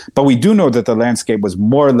question. But we do know that the landscape was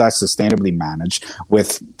more or less sustainably managed,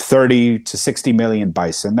 with 30 to 60 million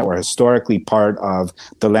bison that were historically part of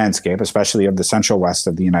the landscape, especially of the central west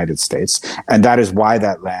of the United States. And that is why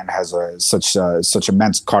that land has such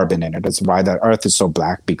immense carbon in it. It's why that earth is so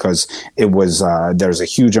black, because it was there's a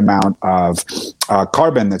huge amount of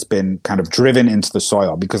carbon that's been kind of driven into the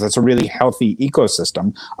soil, because it's a really healthy ecosystem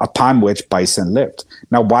upon which bison lived.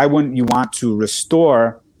 Now, why wouldn't you want to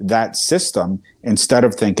restore that system instead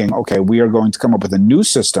of thinking, okay, we are going to come up with a new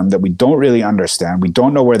system that we don't really understand. We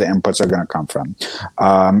don't know where the inputs are going to come from.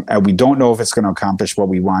 And we don't know if it's going to accomplish what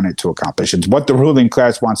we want it to accomplish. It's what the ruling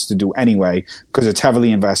class wants to do anyway, because it's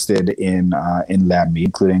heavily invested in lab meat,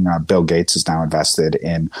 including Bill Gates is now invested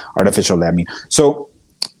in artificial lab meat. So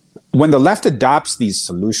when the left adopts these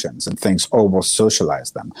solutions and thinks, oh, we'll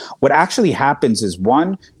socialize them, what actually happens is,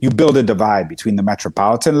 one, you build a divide between the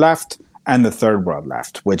metropolitan left and the third world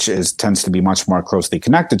left, which tends to be much more closely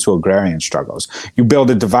connected to agrarian struggles. You build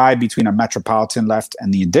a divide between a metropolitan left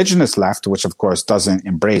and the indigenous left, which of course doesn't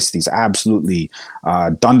embrace these absolutely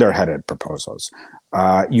dunderheaded proposals.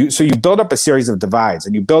 So you build up a series of divides,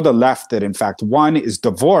 and you build a left that, in fact, one, is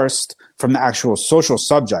divorced from the actual social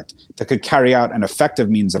subject that could carry out an effective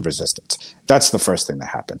means of resistance. That's the first thing that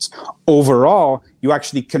happens. Overall, you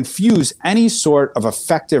actually confuse any sort of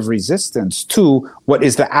effective resistance to what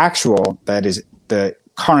is the actual, that is the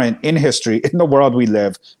current in history, in the world we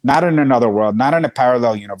live, not in another world, not in a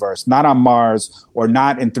parallel universe, not on Mars, or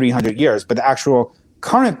not in 300 years, but the actual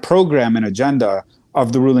current program and agenda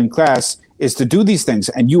of the ruling class is to do these things,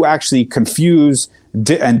 and you actually confuse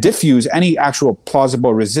and diffuse any actual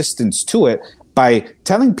plausible resistance to it by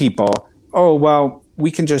telling people, oh, well, we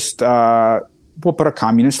can just, we'll put a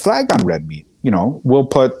communist flag on red meat. We'll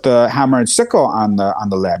put the hammer and sickle on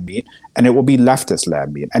the lab meat, and it will be leftist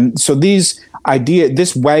lab meat. And so this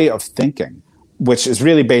way of thinking which is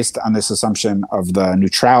really based on this assumption of the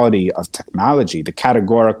neutrality of technology, the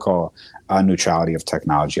categorical neutrality of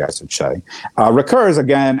technology, I should say, recurs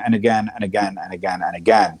again and again and again and again and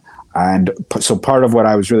again. And so part of what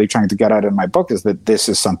I was really trying to get at in my book is that this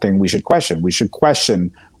is something we should question. We should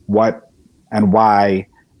question what and why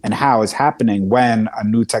and how is happening when a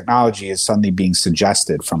new technology is suddenly being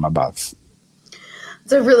suggested from above.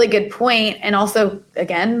 It's a really good point, and also,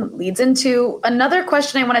 again, leads into another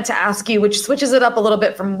question I wanted to ask you, which switches it up a little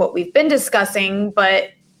bit from what we've been discussing,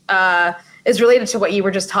 but is related to what you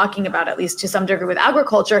were just talking about, at least to some degree with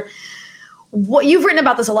agriculture. What you've written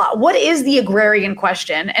about this a lot. What is the agrarian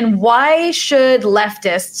question, and why should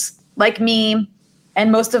leftists like me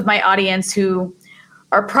and most of my audience who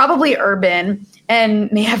are probably urban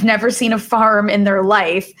and may have never seen a farm in their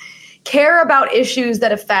life care about issues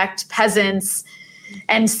that affect peasants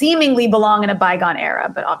and seemingly belong in a bygone era,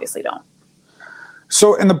 but obviously don't?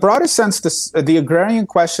 So in the broadest sense, the agrarian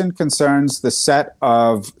question concerns the set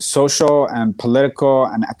of social and political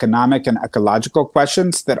and economic and ecological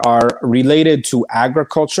questions that are related to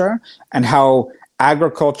agriculture and how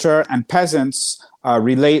agriculture and peasants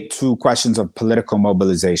relate to questions of political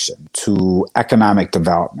mobilization, to economic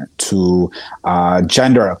development, to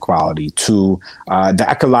gender equality, to the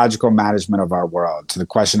ecological management of our world, to the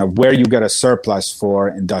question of where you get a surplus for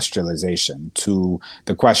industrialization, to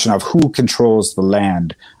the question of who controls the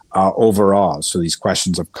land overall. So these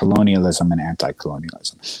questions of colonialism and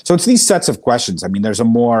anti-colonialism. So it's these sets of questions. I mean, there's a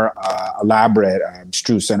more elaborate,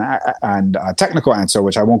 abstruse and technical answer,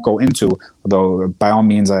 which I won't go into, although by all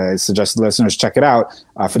means, I suggest the listeners check it out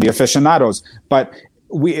for the aficionados. But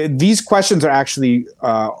these questions are actually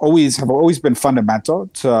have always been fundamental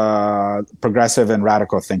to progressive and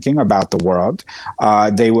radical thinking about the world.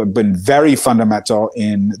 They have been very fundamental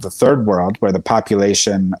in the third world, where the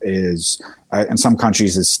population is, in some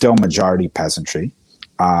countries, is still majority peasantry.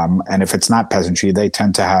 And if it's not peasantry, they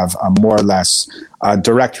tend to have a more or less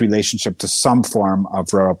direct relationship to some form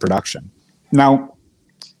of rural production. Now,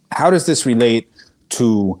 how does this relate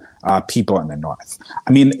to people in the North?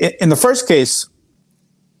 I mean, in the first case,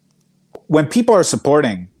 when people are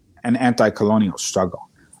supporting an anti-colonial struggle,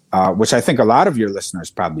 which I think a lot of your listeners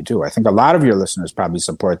probably do. I think a lot of your listeners probably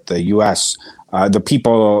support the U.S., the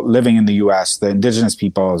people living in the U.S., the indigenous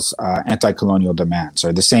people's anti-colonial demands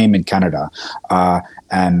are the same in Canada.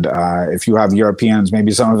 And if you have Europeans,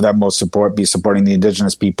 maybe some of them will be supporting the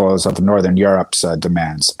indigenous peoples of Northern Europe's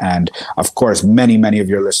demands. And of course, many, many of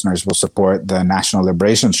your listeners will support the national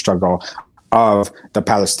liberation struggle of the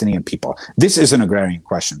Palestinian people. This is an agrarian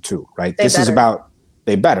question too, right?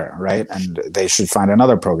 They better, right? And they should find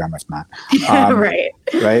another program if not. Right.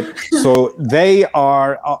 Right. So they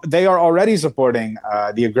are already supporting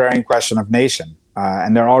the agrarian question of nation.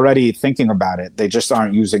 And they're already thinking about it. They just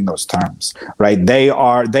aren't using those terms, right? They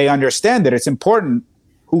understand that it's important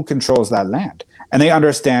who controls that land. And they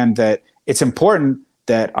understand that it's important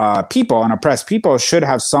that people and oppressed people should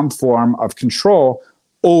have some form of control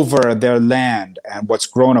over their land and what's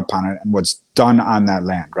grown upon it and what's done on that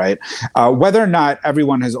land, right? Whether or not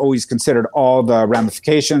everyone has always considered all the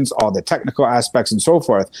ramifications, all the technical aspects and so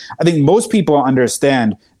forth, I think most people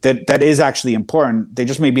understand that that is actually important. They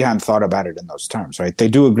just maybe haven't thought about it in those terms, right? They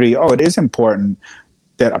do agree, it is important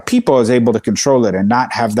that a people is able to control it and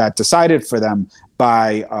not have that decided for them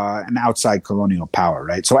by an outside colonial power,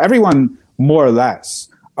 right? So everyone more or less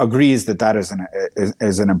agrees that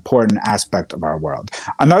is an important aspect of our world.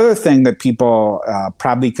 Another thing that people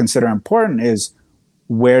probably consider important is,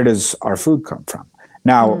 where does our food come from?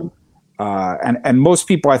 Now, and most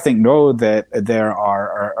people I think know that there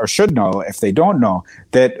are, or should know if they don't know,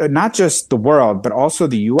 that not just the world, but also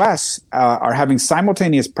the US are having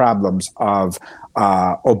simultaneous problems of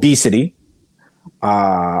obesity,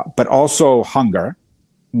 but also hunger,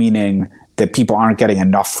 meaning that people aren't getting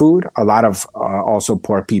enough food. A lot of also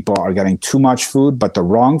poor people are getting too much food, but the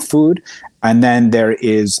wrong food. And then there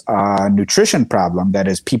is a nutrition problem, that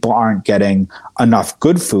is, people aren't getting enough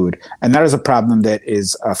good food. And that is a problem that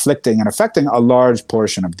is afflicting and affecting a large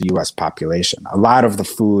portion of the US population. A lot of the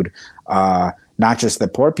food, not just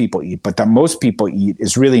that poor people eat, but that most people eat,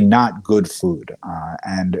 is really not good food.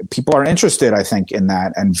 And people are interested, I think, in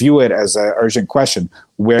that and view it as an urgent question.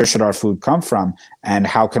 Where should our food come from? And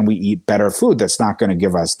how can we eat better food that's not going to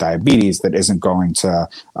give us diabetes, that isn't going to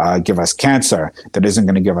give us cancer, that isn't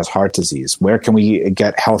going to give us heart disease? Where can we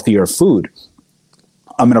get healthier food?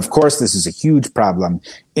 And of course, this is a huge problem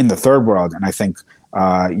in the third world. And I think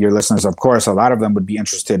your listeners, of course, a lot of them would be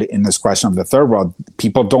interested in this question of the third world.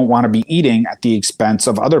 People don't want to be eating at the expense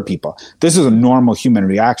of other people. This is a normal human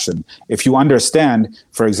reaction. If you understand,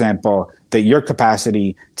 for example, that your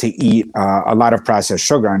capacity to eat a lot of processed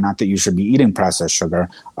sugar, not that you should be eating processed sugar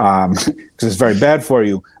because it's very bad for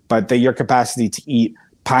you, but that your capacity to eat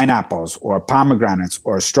pineapples or pomegranates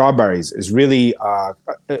or strawberries is really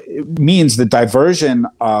it means the diversion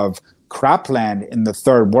of cropland in the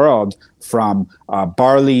third world from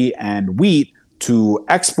barley and wheat to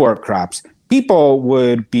export crops. People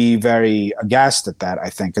would be very aghast at that, I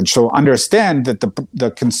think. And so understand that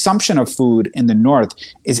the consumption of food in the North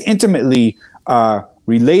is intimately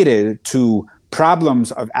related to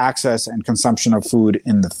problems of access and consumption of food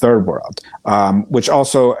in the third world, which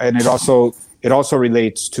also, and it also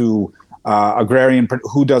relates to agrarian,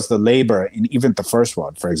 who does the labor in even the first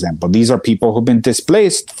world, for example. These are people who've been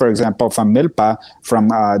displaced, for example, from milpa, from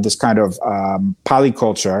this kind of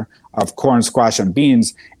polyculture of corn, squash, and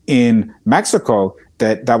beans in Mexico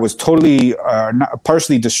that was totally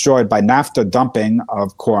partially destroyed by NAFTA dumping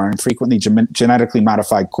of corn, frequently genetically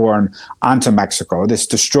modified corn, onto Mexico. This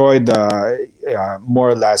destroyed the more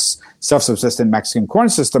or less self-subsistent Mexican corn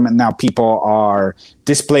system, and now people are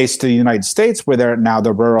displaced to the United States, where they're now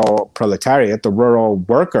the rural proletariat, the rural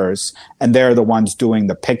workers, and they're the ones doing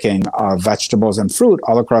the picking of vegetables and fruit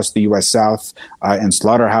all across the U.S. South, in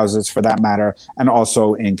slaughterhouses for that matter, and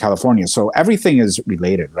also in California. So everything is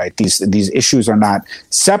related, right? These issues are not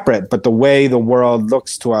separate, but the way the world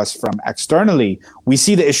looks to us from externally, we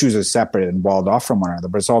see the issues as separate and walled off from one another,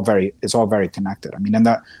 but it's all very connected. I mean, and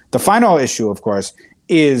the final issue, of course,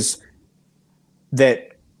 is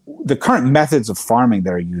that the current methods of farming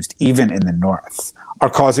that are used, even in the North, are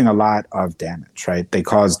causing a lot of damage, right? They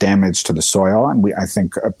cause damage to the soil. And I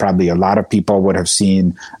think probably a lot of people would have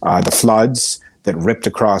seen the floods that ripped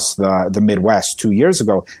across the Midwest 2 years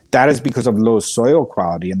ago. That is because of low soil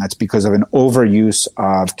quality, and that's because of an overuse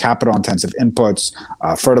of capital-intensive inputs,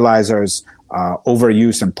 fertilizers,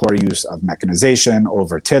 overuse and poor use of mechanization,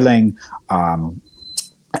 over-tilling,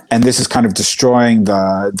 and this is kind of destroying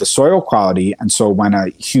the soil quality. And so when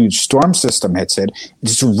a huge storm system hits it, it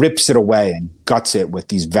just rips it away and guts it with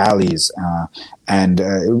these valleys and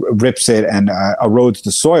rips it and erodes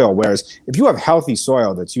the soil. Whereas if you have healthy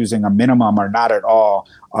soil that's using a minimum or not at all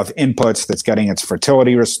of inputs, that's getting its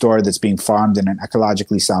fertility restored, that's being farmed in an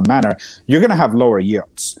ecologically sound manner, you're going to have lower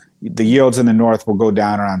yields. The yields in the North will go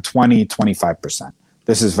down around 25%.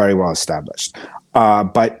 This is very well established.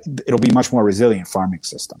 But it'll be much more resilient farming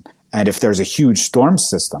system. And if there's a huge storm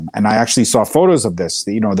system, and I actually saw photos of this,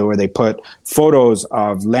 where they put photos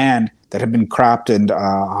of land that had been cropped and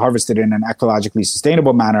harvested in an ecologically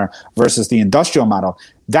sustainable manner versus the industrial model,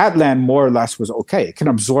 that land more or less was okay. It can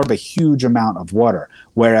absorb a huge amount of water,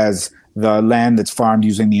 whereas the land that's farmed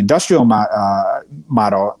using the industrial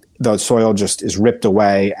model, the soil just is ripped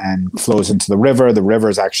away and flows into the river. The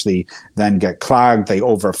rivers actually then get clogged, they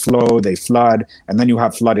overflow, they flood, and then you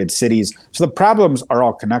have flooded cities. So the problems are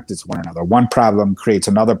all connected to one another. One problem creates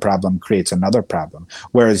another problem, creates another problem.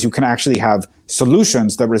 Whereas you can actually have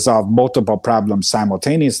solutions that resolve multiple problems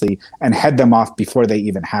simultaneously and head them off before they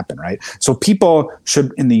even happen, right? So people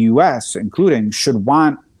should, in the US including, should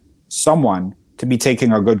want someone to be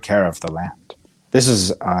taking a good care of the land. This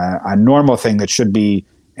is a normal thing that should be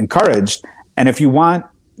encouraged. And if you want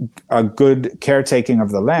a good caretaking of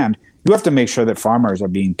the land, you have to make sure that farmers are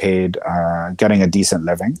being paid, getting a decent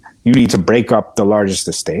living. You need to break up the largest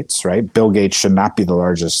estates, right? Bill Gates should not be the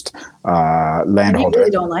largest landholder. I really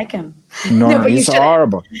don't like him. No, he's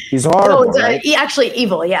horrible. He's horrible. Right? Actually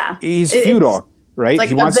evil, yeah. He's feudal, right? Like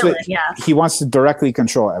he wants to directly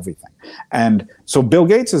control everything. And so Bill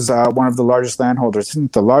Gates is one of the largest landholders,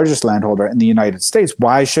 isn't the largest landholder in the United States.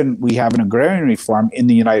 Why shouldn't we have an agrarian reform in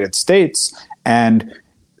the United States and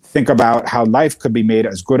think about how life could be made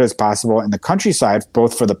as good as possible in the countryside,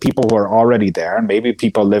 both for the people who are already there and maybe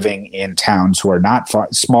people living in towns who are not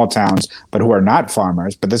small towns, but who are not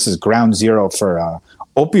farmers. But this is ground zero for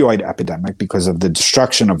opioid epidemic because of the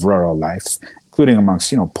destruction of rural life, including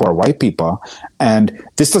amongst, poor white people. And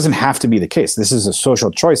this doesn't have to be the case. This is a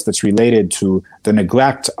social choice that's related to the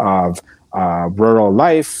neglect of rural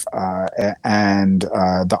life and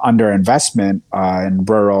the underinvestment in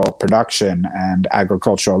rural production and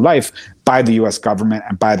agricultural life by the U.S. government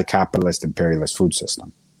and by the capitalist imperialist food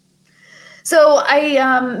system. So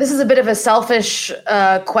this is a bit of a selfish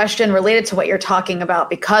question related to what you're talking about,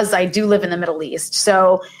 because I do live in the Middle East.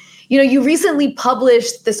 So, you recently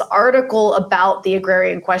published this article about the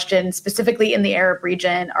agrarian question, specifically in the Arab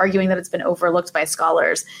region, arguing that it's been overlooked by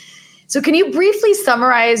scholars. So can you briefly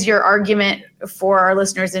summarize your argument for our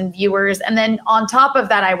listeners and viewers? And then on top of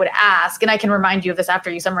that, I would ask, and I can remind you of this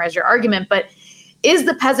after you summarize your argument, but is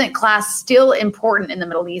the peasant class still important in the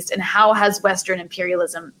Middle East, and how has Western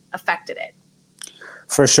imperialism affected it?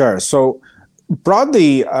 For sure. So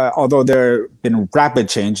broadly, although there have been rapid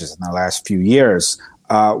changes in the last few years,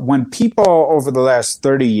 when people over the last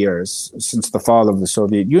 30 years, since the fall of the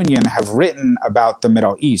Soviet Union, have written about the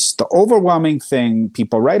Middle East, the overwhelming thing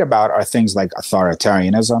people write about are things like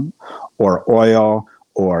authoritarianism, or oil,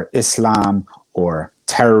 or Islam, or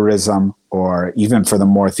terrorism, or even for the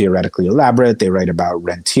more theoretically elaborate, they write about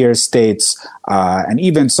rentier states, and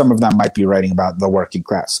even some of them might be writing about the working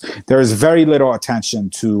class. There is very little attention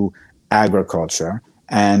to agriculture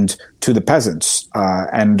and to the peasants.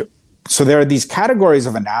 And so there are these categories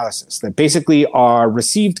of analysis that basically are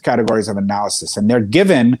received categories of analysis, and they're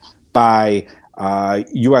given by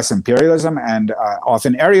U.S. imperialism and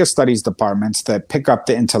often area studies departments that pick up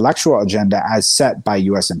the intellectual agenda as set by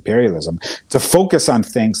U.S. imperialism to focus on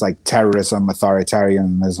things like terrorism,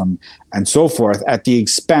 authoritarianism, and so forth at the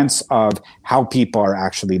expense of how people are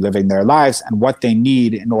actually living their lives and what they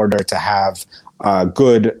need in order to have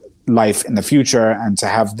good life in the future and to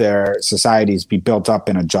have their societies be built up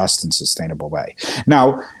in a just and sustainable way.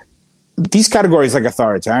 Now, these categories like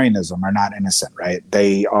authoritarianism are not innocent, right?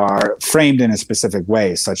 They are framed in a specific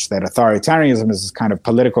way, such that authoritarianism is this kind of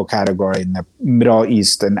political category in the Middle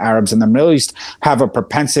East, and Arabs in the Middle East have a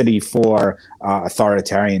propensity for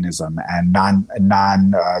authoritarianism and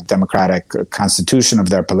non-democratic constitution of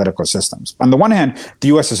their political systems. On the one hand, the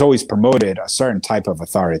U.S. has always promoted a certain type of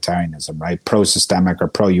authoritarianism, right? Pro-systemic or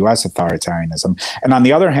pro-U.S. authoritarianism. And on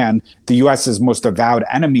the other hand, the U.S.'s most avowed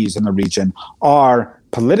enemies in the region are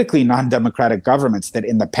politically non-democratic governments that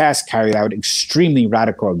in the past carried out extremely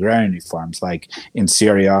radical agrarian reforms, like in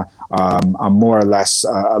Syria, a more or less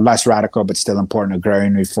less radical but still important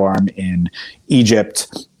agrarian reform in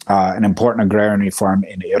Egypt, an important agrarian reform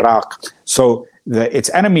in Iraq. So its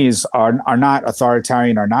enemies are not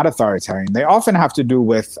authoritarian or not authoritarian. They often have to do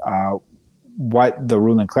with what the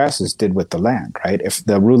ruling classes did with the land, right? If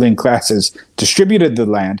the ruling classes distributed the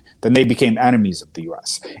land, then they became enemies of the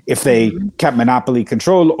U.S. If they kept monopoly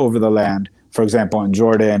control over the land, for example, in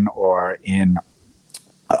Jordan or in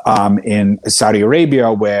Saudi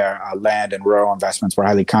Arabia, where land and rural investments were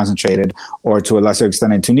highly concentrated, or to a lesser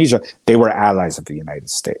extent in Tunisia, they were allies of the United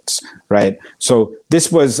States, right? So this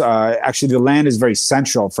was actually, the land is very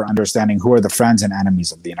central for understanding who are the friends and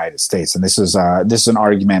enemies of the United States. And this is an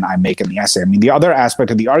argument I make in the essay. I mean, the other aspect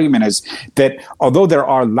of the argument is that although there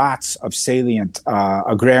are lots of salient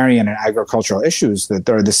agrarian and agricultural issues, that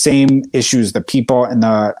there are the same issues that people in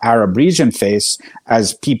the Arab region face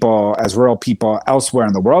as rural people elsewhere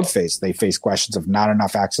in the world face. They face questions of not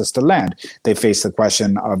enough access to land. They face the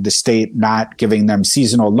question of the state not giving them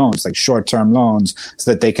seasonal loans, like short-term loans,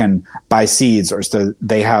 so that they can buy seeds, or so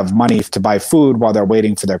they have money to buy food while they're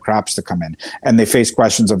waiting for their crops to come in. And they face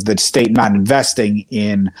questions of the state not investing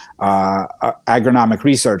in agronomic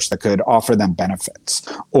research that could offer them benefits.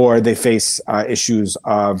 Or they face issues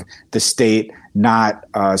of the state not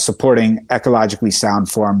supporting ecologically sound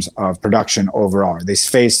forms of production overall. They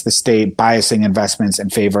face the state biasing investments in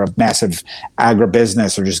favor of massive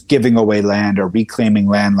agribusiness, or just giving away land or reclaiming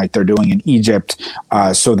land like they're doing in Egypt,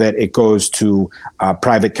 so that it goes to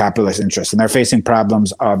private capitalist interests. And they're facing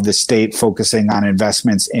problems of the state focusing on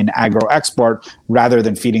investments in agro-export rather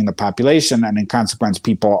than feeding the population. And in consequence,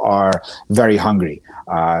 people are very hungry.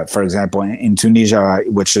 For example, in Tunisia,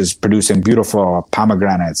 which is producing beautiful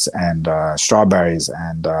pomegranates and strawberries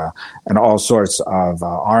and all sorts of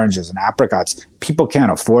oranges and apricots, people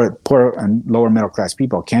can't afford, poor and lower middle class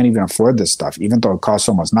people can't even afford this stuff, even though it costs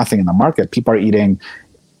almost nothing in the market. People are eating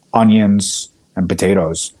onions and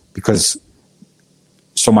potatoes because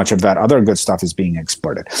so much of that other good stuff is being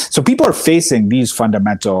exported. So people are facing these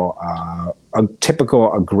fundamental,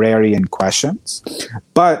 typical agrarian questions.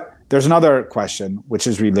 But there's another question which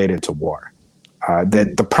is related to war.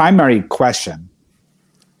 The primary question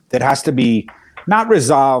that has to be not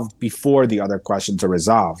resolved before the other questions are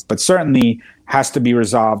resolved, but certainly has to be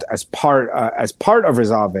resolved as part of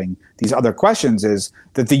resolving these other questions, is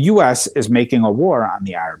that the U.S. is making a war on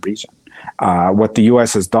the Arab region. What the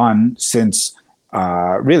U.S. has done since the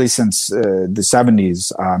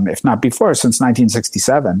 70s, if not before, since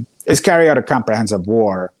 1967, is carry out a comprehensive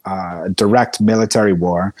war, direct military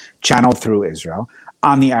war, channeled through Israel,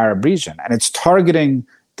 on the Arab region. And it's targeting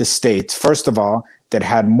the states, first of all, that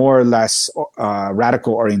had more or less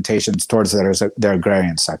radical orientations towards their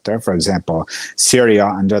agrarian sector. For example, Syria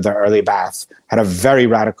under the early Ba'ath had a very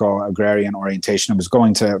radical agrarian orientation. It was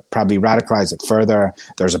going to probably radicalize it further.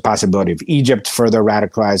 There's a possibility of Egypt further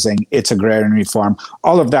radicalizing its agrarian reform.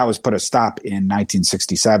 All of that was put a stop in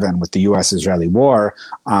 1967 with the U.S.-Israeli war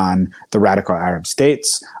on the radical Arab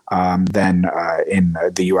states. Then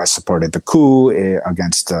the U.S. supported the coup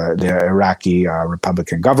against the Iraqi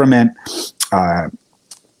Republican government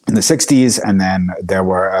in the 60s, and then there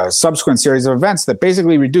were a subsequent series of events that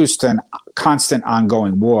basically reduced to a constant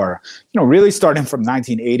ongoing war, really starting from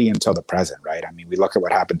 1980 until the present, right? I mean, we look at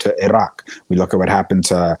what happened to Iraq, we look at what happened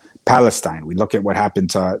to Palestine, we look at what happened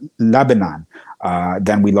to Lebanon,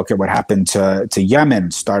 then we look at what happened to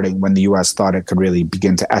Yemen, starting when the U.S. thought it could really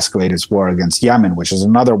begin to escalate its war against Yemen, which is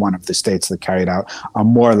another one of the states that carried out a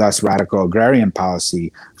more or less radical agrarian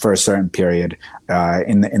policy for a certain period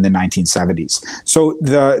in the 1970s. So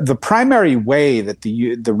the primary way that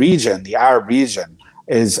the region, the Arab region,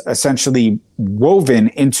 is essentially woven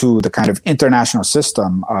into the kind of international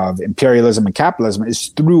system of imperialism and capitalism is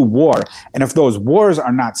through war. And if those wars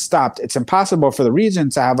are not stopped, it's impossible for the region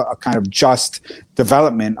to have a kind of just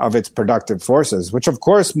development of its productive forces, which of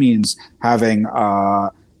course means having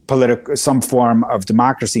some form of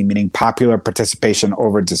democracy, meaning popular participation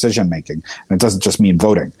over decision making. And it doesn't just mean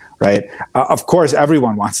voting, right? Of course,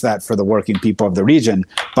 everyone wants that for the working people of the region.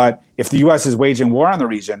 But if the U.S. is waging war on the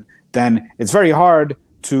region, then it's very hard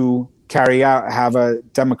to have a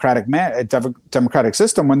democratic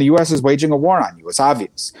system when the U.S. is waging a war on you. It's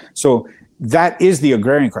obvious. So that is the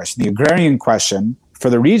agrarian question. The agrarian question for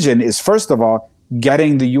the region is, first of all,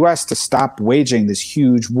 getting the U.S. to stop waging this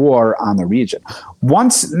huge war on the region.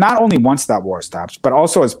 Not only once that war stops, but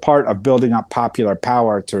also as part of building up popular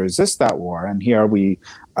power to resist that war. And here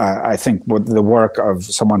I think with the work of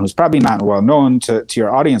someone who's probably not well known to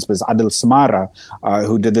your audience, but is Adel Samara,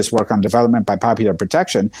 who did this work on development by popular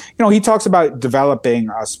protection. He talks about developing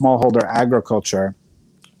a smallholder agriculture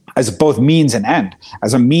as both means and end,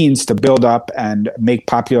 as a means to build up and make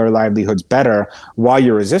popular livelihoods better while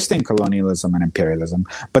you're resisting colonialism and imperialism.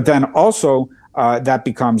 But then also that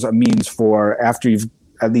becomes a means for, after you've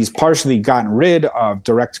at least partially gotten rid of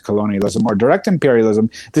direct colonialism or direct imperialism,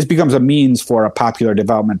 this becomes a means for a popular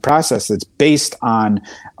development process that's based on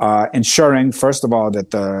ensuring, first of all,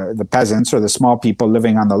 that the peasants or the small people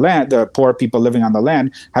living on the land, the poor people living on the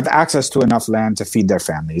land, have access to enough land to feed their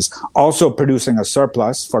families. Also producing a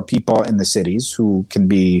surplus for people in the cities who can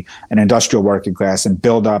be an industrial working class and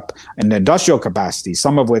build up an industrial capacity,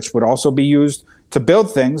 some of which would also be used to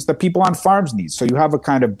build things that people on farms need. So you have a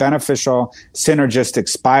kind of beneficial, synergistic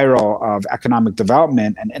spiral of economic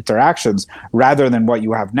development and interactions rather than what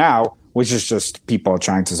you have now, which is just people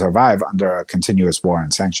trying to survive under a continuous war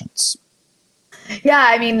and sanctions. Yeah,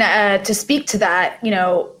 I mean, to speak to that,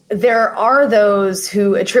 there are those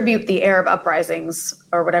who attribute the Arab uprisings,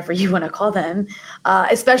 or whatever you want to call them,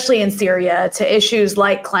 especially in Syria, to issues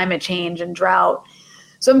like climate change and drought.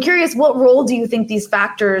 So I'm curious, what role do you think these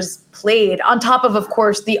factors played, on top of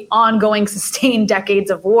course, the ongoing sustained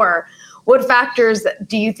decades of war? What factors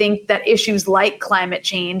do you think that issues like climate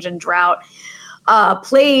change and drought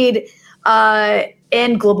played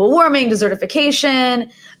in global warming,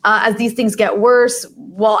 desertification, as these things get worse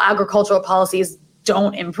while agricultural policies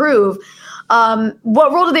don't improve?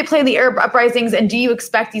 What role do they play in the Arab uprisings, and do you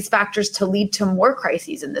expect these factors to lead to more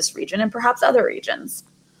crises in this region and perhaps other regions?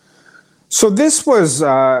 So this was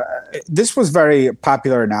very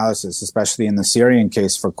popular analysis, especially in the Syrian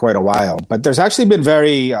case, for quite a while. But there's actually been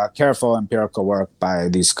very careful empirical work by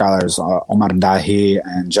these scholars, Omar Dahi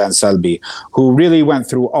and Jan Selby, who really went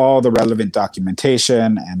through all the relevant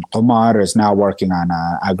documentation. And Omar is now working on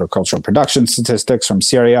agricultural production statistics from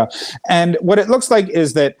Syria. And what it looks like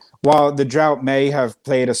is that while the drought may have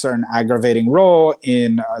played a certain aggravating role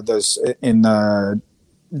in the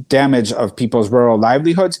damage of people's rural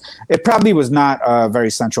livelihoods, it probably was not a very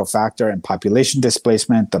central factor in population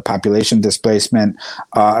displacement. The population displacement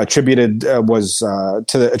attributed to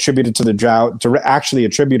the drought, actually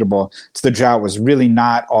attributable to the drought, was really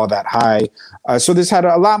not all that high. So this had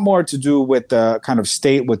a lot more to do with the kind of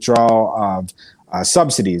state withdrawal of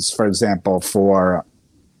subsidies, for example, for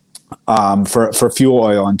fuel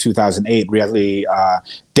oil in 2008 really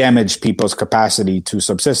damaged people's capacity to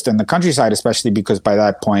subsist in the countryside, especially because by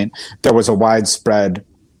that point there was a widespread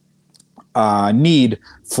need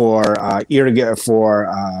for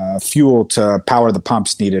fuel to power the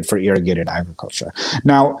pumps needed for irrigated agriculture.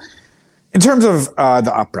 Now, In terms of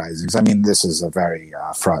the uprisings, I mean, this is a very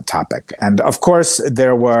fraught topic, and of course,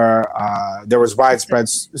 there was widespread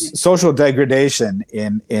social degradation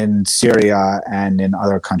in Syria and in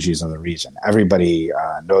other countries of the region. Everybody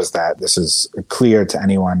knows that. This is clear to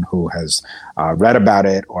anyone who has read about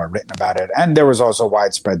it or written about it. And there was also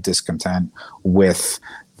widespread discontent with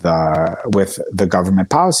the government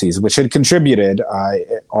policies, which had contributed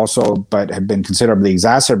also, but had been considerably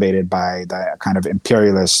exacerbated by the kind of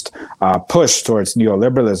imperialist push towards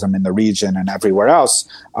neoliberalism in the region and everywhere else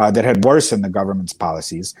that had worsened the government's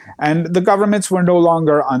policies. And the governments were no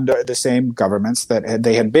longer under the same governments that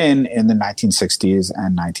they had been in the 1960s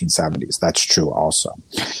and 1970s. That's true also.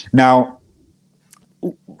 Now,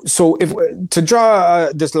 so to draw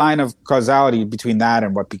this line of causality between that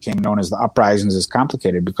and what became known as the uprisings is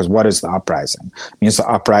complicated, because what is the uprising? I mean, it's the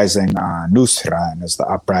uprising Nusra, and it's the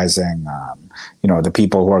uprising, the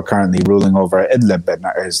people who are currently ruling over Idlib, and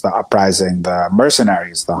is the uprising the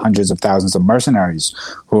mercenaries, the hundreds of thousands of mercenaries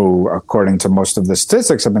who, according to most of the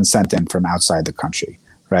statistics, have been sent in from outside the country,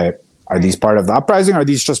 right? Are these part of the uprising? Are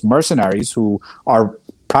these just mercenaries who are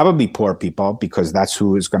probably poor people, because that's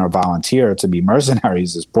who is going to volunteer to be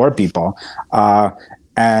mercenaries, is poor people?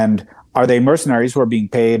 And are they mercenaries who are being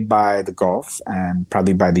paid by the Gulf and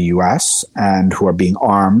probably by the U.S. and who are being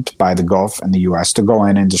armed by the Gulf and the U.S. to go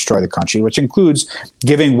in and destroy the country, which includes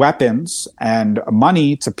giving weapons and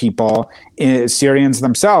money to people, Syrians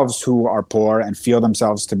themselves, who are poor and feel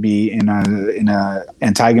themselves to be in a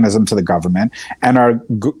antagonism to the government, and are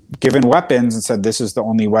given weapons and said, this is the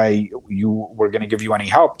only way we're going to give you any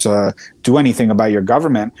help to do anything about your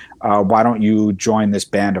government. Why don't you join this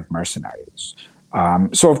band of mercenaries?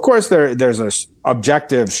 So, of course, there's a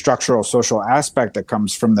objective structural social aspect that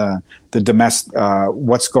comes from the domestic,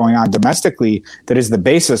 what's going on domestically, that is the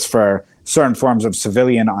basis for certain forms of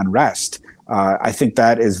civilian unrest. I think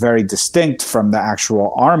that is very distinct from the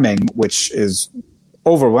actual arming, which is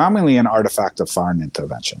overwhelmingly an artifact of foreign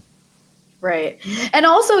intervention. Right. And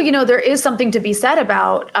also, there is something to be said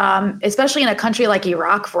about, especially in a country like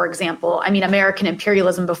Iraq, for example. I mean, American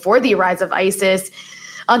imperialism before the rise of ISIS,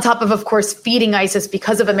 on top of course, feeding ISIS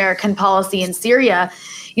because of American policy in Syria,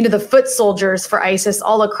 the foot soldiers for ISIS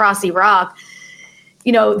all across Iraq,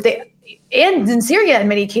 and in Syria, in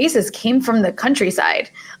many cases, came from the countryside.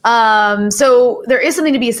 So there is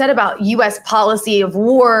something to be said about U.S. policy of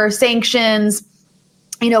war, sanctions,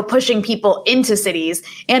 pushing people into cities,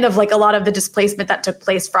 and of a lot of the displacement that took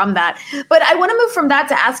place from that. But I want to move from that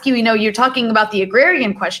to ask you, you're talking about the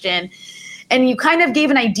agrarian question, and you kind of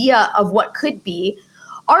gave an idea of what could be.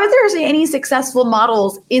 Are there any successful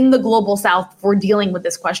models in the global South for dealing with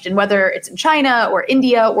this question, whether it's in China or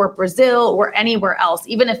India or Brazil or anywhere else,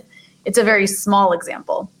 even if it's a very small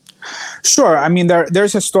example? Sure. I mean,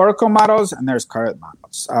 there's historical models and there's current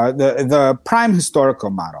models. The prime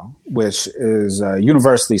historical model, which is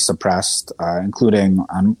universally suppressed, including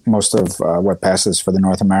on most of what passes for the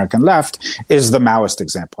North American left, is the Maoist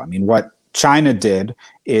example. I mean, what China did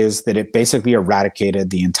is that it basically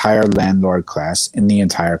eradicated the entire landlord class in the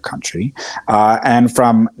entire country. And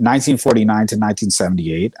from 1949 to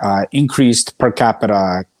 1978, increased per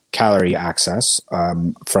capita calorie access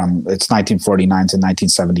from its 1949 to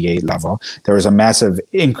 1978 level. There was a massive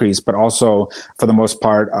increase, but also, for the most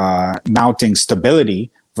part, mounting stability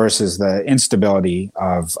versus the instability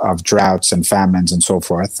of droughts and famines and so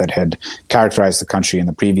forth that had characterized the country in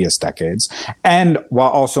the previous decades, and while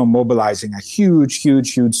also mobilizing a huge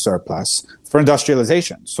surplus for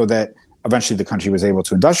industrialization, so that eventually the country was able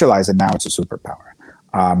to industrialize, and now it's a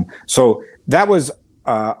superpower. So that was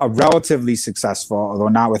a relatively successful, although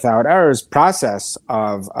not without errors, process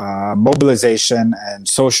of mobilization and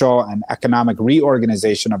social and economic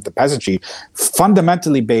reorganization of the peasantry,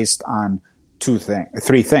 fundamentally based on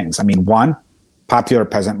three things. I mean, one, popular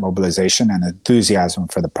peasant mobilization and enthusiasm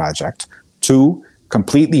for the project. Two,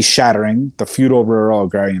 completely shattering the feudal rural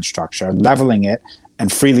agrarian structure, leveling it,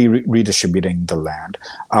 and freely redistributing the land.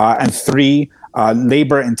 And three,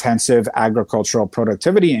 labor-intensive agricultural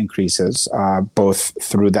productivity increases, both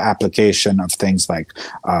through the application of things like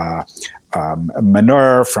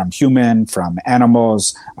manure from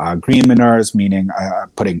animals, green manures, meaning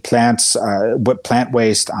putting plant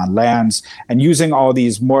waste on lands, and using all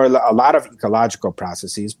these a lot of ecological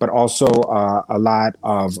processes, but also a lot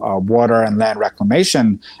of water and land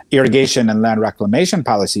reclamation, irrigation and land reclamation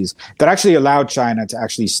policies that actually allowed China to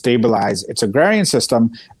actually stabilize its agrarian system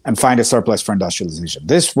and find a surplus for industrialization.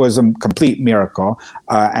 This was a complete miracle,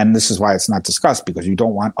 and this is why it's not discussed, because you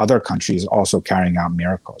don't want other countries also carrying out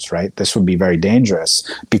miracles, right? This would be very dangerous,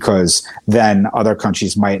 because then other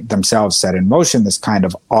countries might themselves set in motion this kind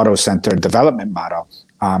of auto-centered development model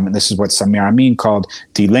And this is what Samir Amin called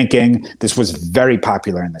delinking. This was very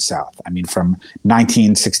popular in the South. I mean, from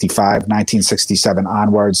 1965, 1967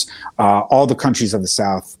 onwards, all the countries of the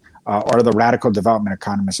South, or the radical development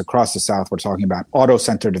economists across the South, were talking about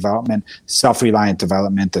auto-centered development, self-reliant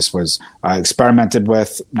development. This was experimented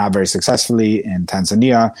with, not very successfully, in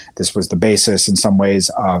Tanzania. This was the basis, in some ways,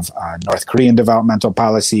 of North Korean developmental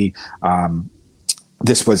policy.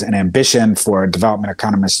 This was an ambition for development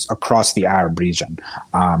economists across the Arab region,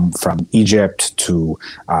 from Egypt to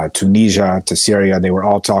Tunisia to Syria. They were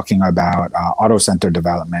all talking about auto-centered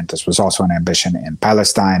development. This was also an ambition in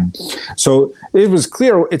Palestine. So it was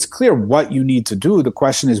clear. It's clear what you need to do. The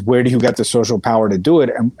question is, where do you get the social power to do it,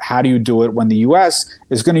 and how do you do it when the U.S.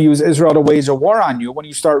 is going to use Israel to wage a war on you when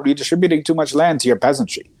you start redistributing too much land to your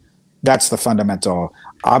peasantry? That's the fundamental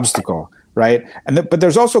obstacle. Right. But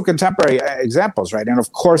there's also contemporary examples. Right. And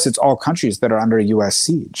of course, it's all countries that are under U.S.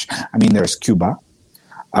 siege. I mean, there's Cuba.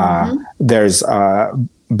 There's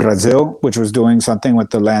Brazil, which was doing something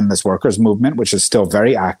with the landless workers movement, which is still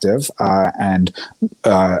very active. And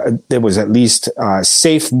it was at least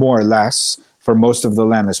safe, more or less, for most of the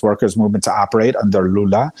landless workers movement to operate under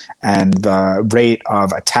Lula, and the rate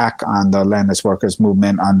of attack on the landless workers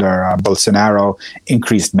movement under Bolsonaro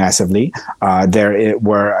increased massively. There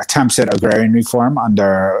were attempts at agrarian reform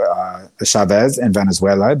under Chavez in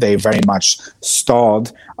Venezuela. They very much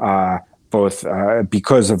stalled, both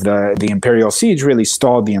because of the imperial siege really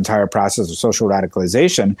stalled the entire process of social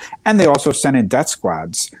radicalization, and they also sent in death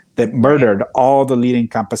squads that murdered all the leading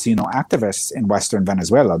campesino activists in Western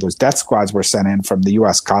Venezuela. Those death squads were sent in from the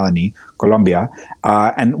U.S. colony, Colombia,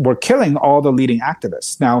 and were killing all the leading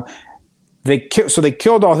activists. Now, they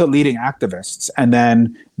killed all the leading activists, and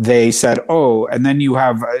then they said, and then you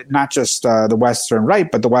have not just the Western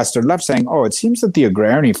right, but the Western left saying, it seems that the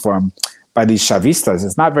agrarian reform by these Chavistas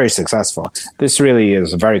is not very successful. This really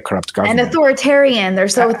is a very corrupt government. And authoritarian. They're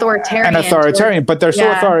so authoritarian. But they're so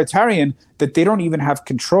authoritarian that they don't even have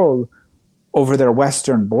control over their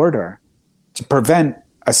western border to prevent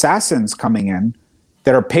assassins coming in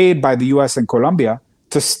that are paid by the U.S. and Colombia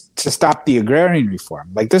to stop the agrarian reform.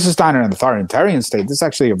 Like, this is not an authoritarian state. This is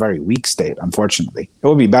actually a very weak state, unfortunately. It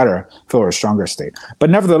would be better if it were a stronger state. But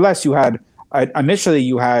nevertheless, initially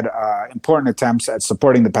you had important attempts at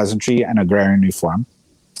supporting the peasantry and agrarian reform.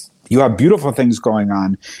 You have beautiful things going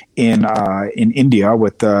on in India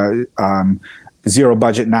with the zero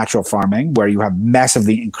budget natural farming, where you have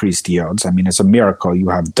massively increased yields. I mean, it's a miracle. You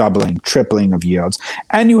have doubling, tripling of yields.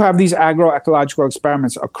 And you have these agroecological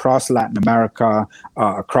experiments across Latin America,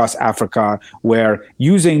 across Africa, where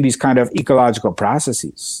using these kind of ecological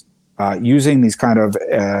processes, using these kind of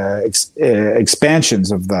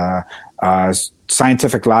expansions of the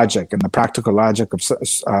scientific logic and the practical logic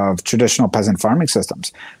of traditional peasant farming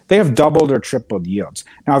systems, they have doubled or tripled yields.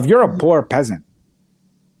 Now, if you're a poor peasant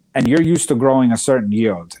and you're used to growing a certain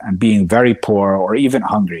yield and being very poor or even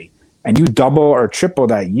hungry, and you double or triple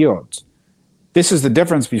that yield, this is the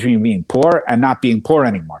difference between being poor and not being poor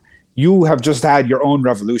anymore. You have just had your own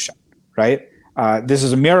revolution, right? This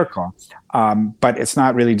is a miracle, but it's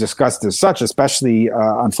not really discussed as such, especially,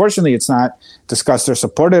 unfortunately, it's not discussed or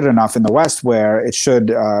supported enough in the West, where it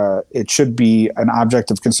should be an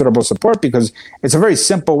object of considerable support, because it's a very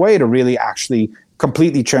simple way to really actually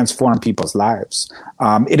completely transform people's lives.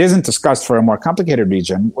 It isn't discussed for a more complicated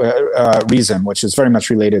reason, which is very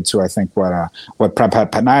much related to, I think, what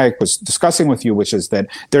Prabhat Patnaik was discussing with you, which is that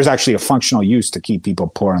there's actually a functional use to keep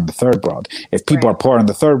people poor in the third world. If people are poor in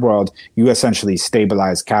the third world, you essentially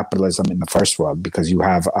stabilize capitalism in the first world, because you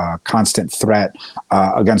have a constant threat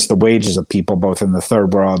against the wages of people, both in the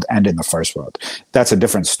third world and in the first world. That's a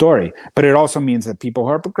different story. But it also means that people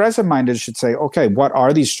who are progressive-minded should say, okay, what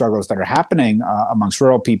are these struggles that are happening amongst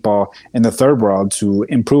rural people in the third world to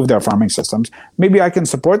improve their farming systems? Maybe I can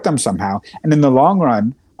support them somehow. And in the long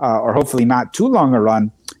run, or hopefully not too long a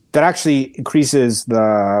run, that actually increases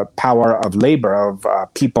the power of labor, of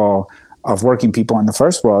people, of working people in the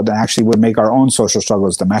first world, and actually would make our own social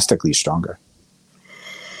struggles domestically stronger.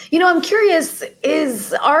 I'm curious,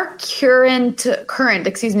 is our current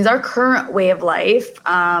way of life,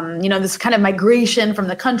 this kind of migration from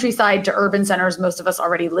the countryside to urban centers, most of us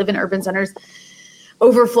already live in urban centers,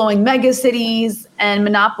 overflowing megacities, and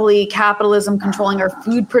monopoly capitalism controlling our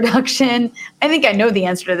food production? I think I know the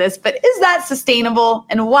answer to this, but is that sustainable?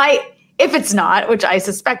 And why, if it's not, which I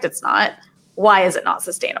suspect it's not, why is it not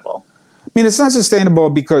sustainable? I mean, it's not sustainable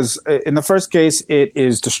because in the first case, it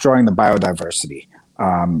is destroying the biodiversity.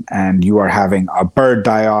 And you are having a bird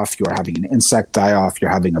die off, you are having an insect die off, you're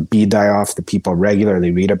having a bee die off that people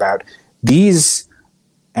regularly read about. These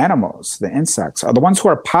animals, the insects, are the ones who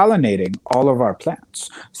are pollinating all of our plants.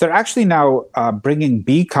 So they're actually now bringing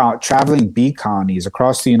traveling bee colonies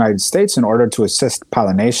across the United States in order to assist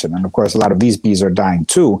pollination. And of course, a lot of these bees are dying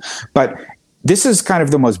too. But this is kind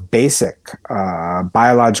of the most basic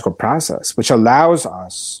biological process, which allows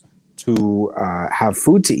us to have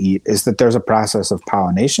food to eat, is that there's a process of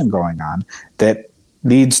pollination going on that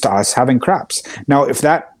leads to us having crops. Now, if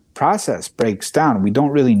that process breaks down, we don't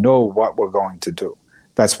really know what we're going to do.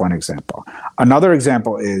 That's one example. Another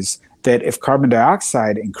example is that if carbon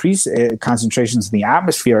dioxide concentrations in the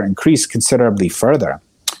atmosphere increase considerably further,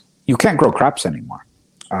 you can't grow crops anymore.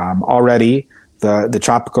 Already, the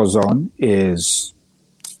tropical zone is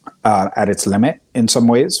at its limit in some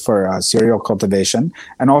ways for cereal cultivation.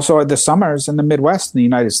 And also the summers in the Midwest in the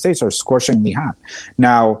United States are scorchingly hot.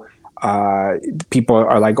 Now, people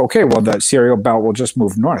are like, okay, well, the cereal belt will just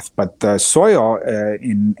move north. But the soil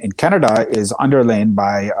in Canada is underlain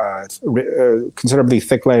by a considerably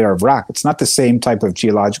thick layer of rock. It's not the same type of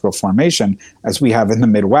geological formation as we have in the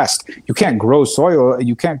Midwest. You can't grow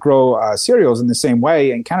cereals in the same way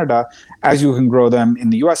in Canada as you can grow them in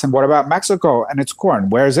the U.S. And what about Mexico and its corn?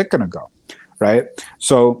 Where is it going to go, right?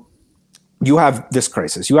 So you have this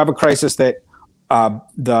crisis. You have a crisis that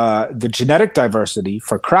the genetic diversity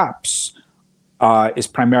for crops is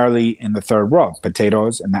primarily in the third world.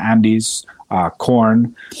 Potatoes in the Andes,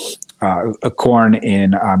 corn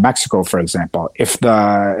in Mexico, for example.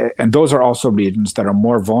 And those are also regions that are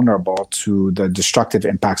more vulnerable to the destructive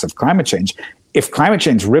impacts of climate change. If climate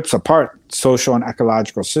change rips apart social and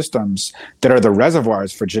ecological systems that are the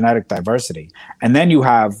reservoirs for genetic diversity, and then you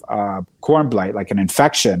have corn blight, like an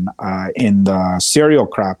infection in the cereal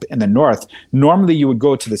crop in the north, normally you would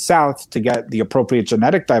go to the south to get the appropriate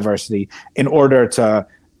genetic diversity in order to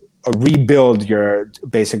rebuild your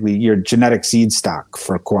genetic seed stock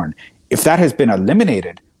for corn. If that has been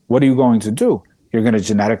eliminated, what are you going to do? You're going to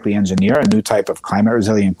genetically engineer a new type of climate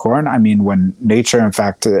resilient corn. I mean, when nature, in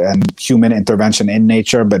fact, and human intervention in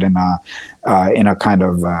nature, but in a kind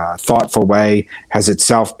of thoughtful way, has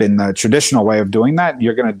itself been the traditional way of doing that,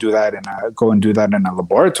 you're going to do that go and do that in a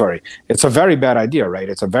laboratory. It's a very bad idea, right?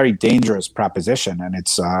 It's a very dangerous proposition, and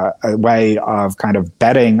it's a way of kind of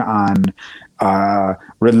betting on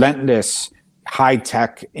relentless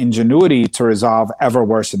high-tech ingenuity to resolve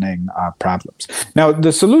ever-worsening problems. Now,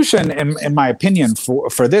 the solution, in my opinion,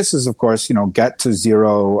 for this is, of course, get to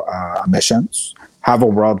zero emissions, have a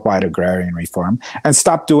worldwide agrarian reform, and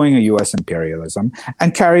stop doing a U.S. imperialism,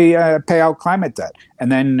 and pay out climate debt.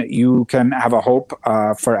 And then you can have a hope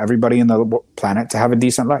for everybody in the planet to have a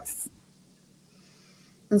decent life.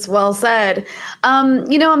 That's well said.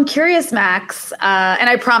 I'm curious, Max, and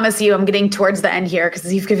I promise you I'm getting towards the end here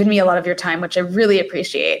because you've given me a lot of your time, which I really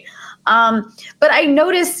appreciate. But I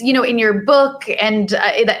noticed, in your book and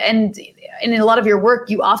in a lot of your work,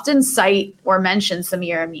 you often cite or mention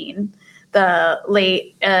Samir Amin, the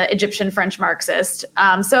late Egyptian French Marxist.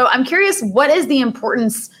 So I'm curious, what is the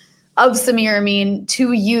importance of Samir Amin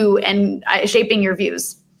to you and shaping your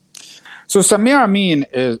views? So Samir Amin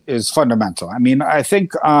is fundamental. I mean, I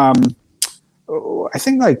think like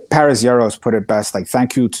Paris Yaros put it best, like,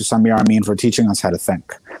 thank you to Samir Amin for teaching us how to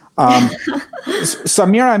think.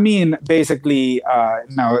 Samir Amin basically,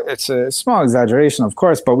 now it's a small exaggeration, of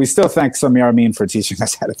course, but we still thank Samir Amin for teaching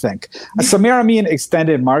us how to think. Samir Amin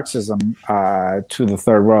extended Marxism to the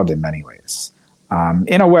third world in many ways.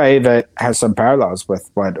 In a way that has some parallels with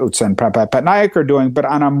what Utsa and Prabhat Patnaik are doing, but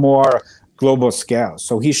on a more global scale.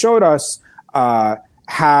 So he showed us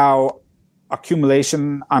how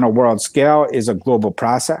accumulation on a world scale is a global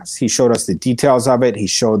process. He showed us the details of it. He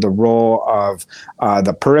showed the role of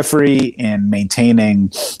the periphery in maintaining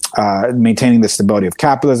the stability of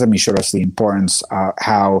capitalism. He showed us the importance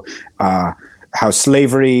how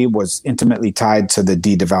slavery was intimately tied to the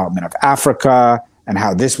de-development of Africa, and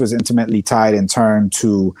how this was intimately tied in turn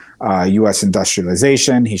to U.S.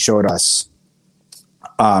 industrialization. He showed us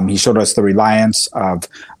the reliance of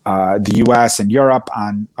the U.S. and Europe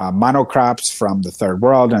on monocrops from the third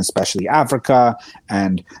world, and especially Africa,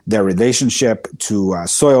 and their relationship to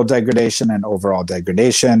soil degradation and overall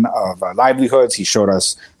degradation of livelihoods. He showed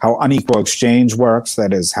us how unequal exchange works,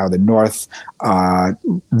 that is, how the North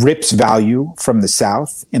rips value from the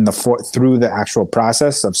South through the actual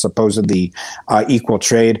process of supposedly equal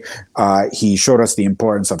trade. He showed us the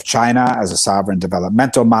importance of China as a sovereign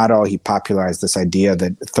developmental model. He popularized this idea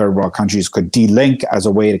that third world countries could de-link as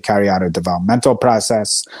a way to carry out a developmental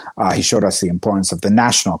process. He showed us the importance of the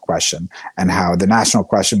national question and how the national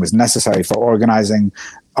question was necessary for organizing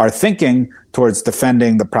our thinking towards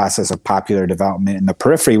defending the process of popular development in the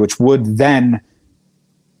periphery, which would then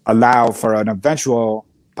allow for an eventual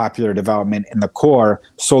popular development in the core,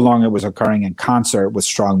 so long it was occurring in concert with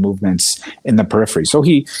strong movements in the periphery. So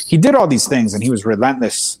he did all these things, and he was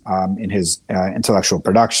relentless in his intellectual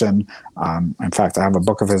production. In fact, I have a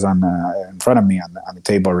book of his in front of me on the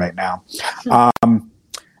table right now.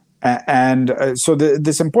 So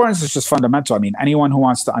this importance is just fundamental. I mean, anyone who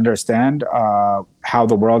wants to understand how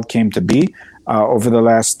the world came to be over the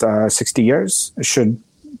last 60 years should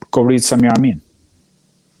go read Samir Amin.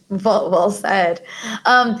 Well said.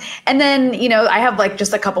 And then, I have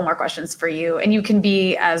just a couple more questions for you, and you can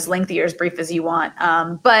be as lengthy or as brief as you want.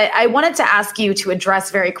 But I wanted to ask you to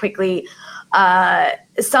address very quickly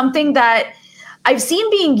something that I've seen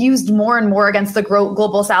being used more and more against the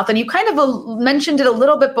global South. And you kind of mentioned it a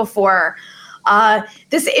little bit before.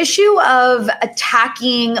 This issue of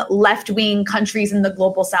attacking left-wing countries in the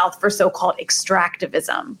global South for so-called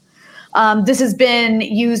extractivism. This has been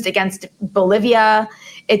used against Bolivia.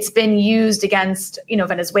 It's been used against,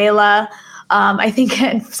 Venezuela. I think,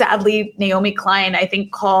 and sadly, Naomi Klein,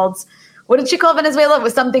 called, what did she call Venezuela? It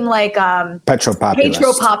was something like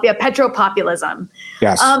petropopulism.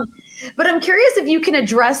 Yes. But I'm curious if you can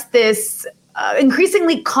address this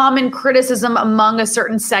increasingly common criticism among a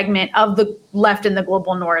certain segment of the left in the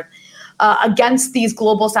global North against these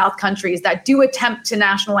global South countries that do attempt to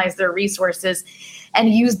nationalize their resources and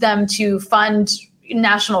use them to fund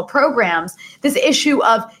national programs, this issue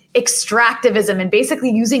of extractivism and basically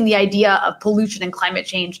using the idea of pollution and climate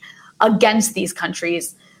change against these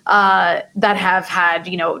countries that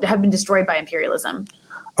have been destroyed by imperialism.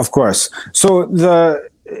 Of course. So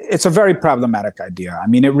it's a very problematic idea. I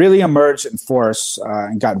mean, it really emerged in force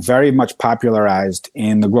and got very much popularized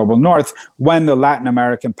in the global North when the Latin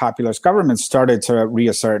American populist governments started to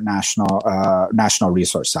reassert national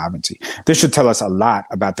resource sovereignty. This should tell us a lot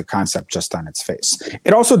about the concept just on its face.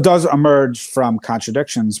 It also does emerge from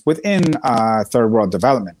contradictions within third world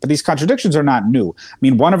development, but these contradictions are not new. I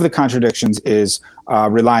mean, one of the contradictions is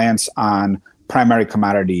reliance on primary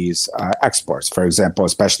commodities exports, for example,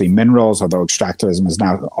 especially minerals, although extractivism is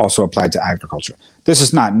now also applied to agriculture. This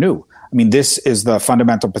is not new. I mean, this is the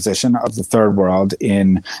fundamental position of the third world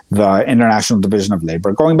in the International Division of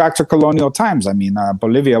Labor, going back to colonial times. I mean,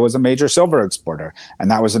 Bolivia was a major silver exporter, and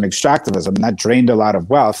that was an extractivism, and that drained a lot of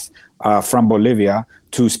wealth from Bolivia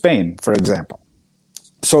to Spain, for example.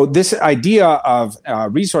 So this idea of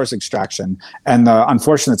resource extraction and the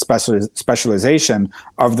unfortunate specialization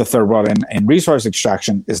of the third world in resource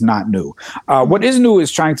extraction is not new. What is new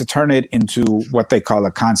is trying to turn it into what they call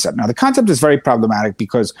a concept. Now, the concept is very problematic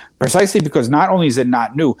precisely because not only is it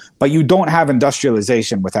not new, but you don't have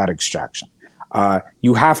industrialization without extraction.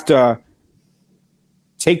 You have to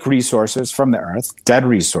take resources from the earth, dead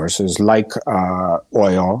resources like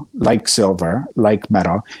oil, like silver, like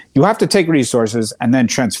metal. You have to take resources and then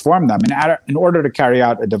transform them in order to carry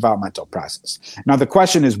out a developmental process. Now, the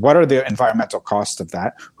question is, what are the environmental costs of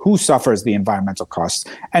that? Who suffers the environmental costs?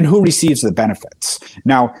 And who receives the benefits?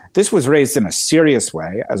 Now, this was raised in a serious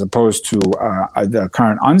way, as opposed to the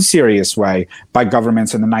current unserious way by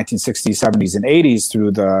governments in the 1960s, 70s, and 80s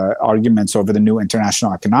through the arguments over the new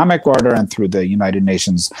international economic order and through the United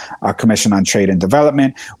Nations Commission on Trade and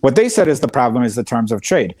Development. What they said is the problem is the terms of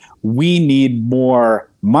trade. We need more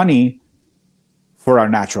money for our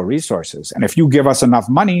natural resources. And if you give us enough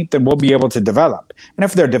money, then we'll be able to develop. And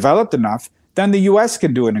if they're developed enough, then the U.S.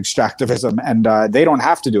 can do an extractivism, and they don't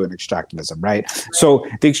have to do an extractivism, right? So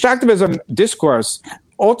the extractivism discourse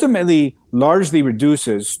ultimately largely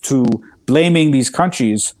reduces to blaming these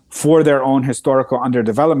countries for their own historical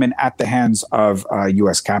underdevelopment at the hands of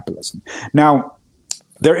U.S. capitalism. Now,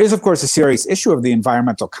 there is, of course, a serious issue of the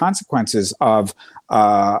environmental consequences of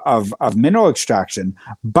mineral extraction,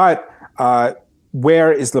 but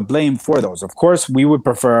where is the blame for those? Of course, I would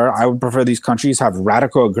prefer these countries have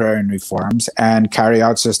radical agrarian reforms and carry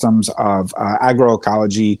out systems of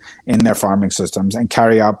agroecology in their farming systems and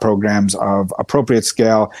carry out programs of appropriate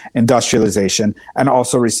scale industrialization and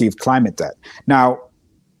also receive climate debt. Now,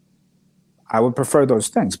 I would prefer those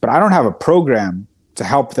things, but I don't have a program to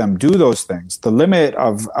help them do those things. The limit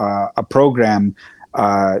of a program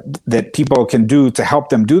that people can do to help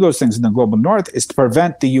them do those things in the global North is to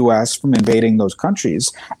prevent the U.S. from invading those countries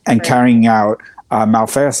and carrying out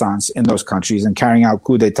malfeasance in those countries and carrying out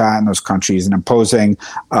coup d'etat in those countries and imposing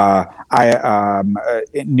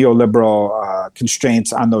neoliberal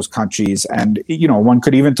constraints on those countries. And, one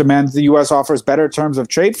could even demand the U.S. offers better terms of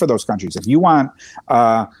trade for those countries. If you want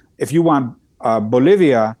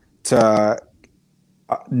Bolivia to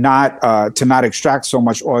not extract so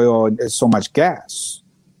much oil and so much gas,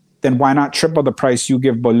 then why not triple the price you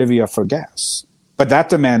give Bolivia for gas? But that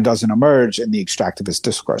demand doesn't emerge in the extractivist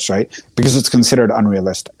discourse, right? Because it's considered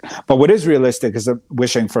unrealistic. But what is realistic is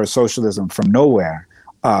wishing for a socialism from nowhere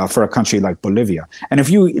for a country like Bolivia. And if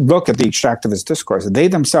you look at the extractivist discourse, they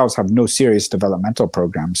themselves have no serious developmental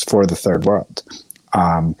programs for the third world.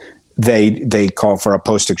 They call for a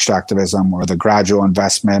post-extractivism or the gradual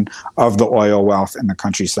investment of the oil wealth in the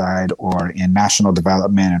countryside or in national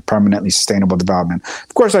development and permanently sustainable development.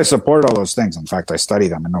 Of course, I support all those things. In fact, I study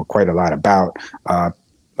them and know quite a lot about,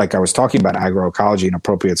 like I was talking about, agroecology and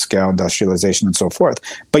appropriate scale, industrialization, and so forth.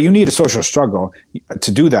 But you need a social struggle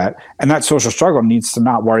to do that. And that social struggle needs to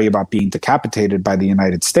not worry about being decapitated by the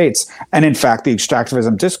United States. And in fact, the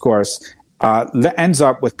extractivism discourse ends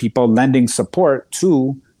up with people lending support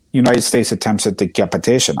to United States attempts at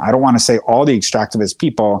decapitation. I don't want to say all the extractivist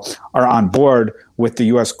people are on board with the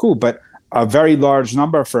U.S. coup, but a very large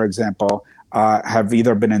number, for example, have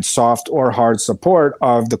either been in soft or hard support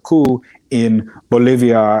of the coup in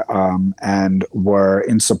Bolivia and were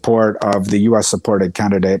in support of the U.S.-supported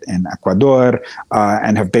candidate in Ecuador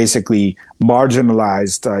and have basically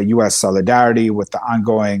marginalized U.S. solidarity with the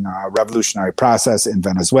ongoing revolutionary process in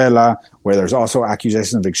Venezuela, where there's also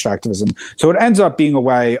accusations of extractivism. So it ends up being a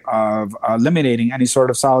way of eliminating any sort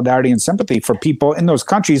of solidarity and sympathy for people in those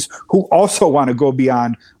countries who also want to go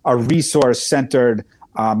beyond a resource-centered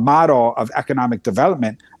model of economic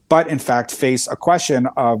development, but in fact face a question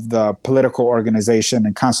of the political organization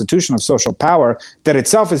and constitution of social power that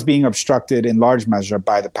itself is being obstructed in large measure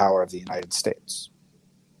by the power of the United States.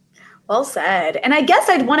 Well said. And I guess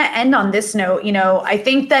I'd want to end on this note. You know, I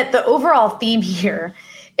think that the overall theme here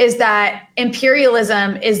is that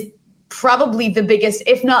imperialism is probably the biggest,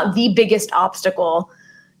 if not the biggest obstacle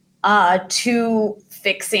to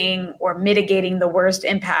fixing or mitigating the worst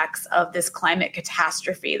impacts of this climate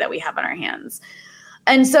catastrophe that we have on our hands.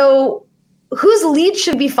 And so whose lead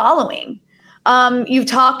should be following? You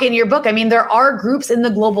talk in your book, I mean, there are groups in the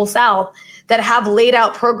global South that have laid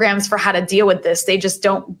out programs for how to deal with this. They just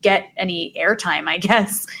don't get any airtime, I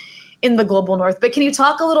guess, in the global North. But can you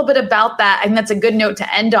talk a little bit about that? I think that's a good note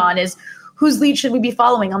to end on, is whose lead should we be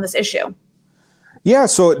following on this issue? Yeah,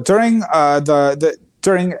 so during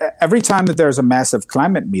every time that there's a massive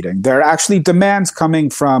climate meeting, there are actually demands coming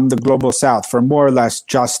from the global South for more or less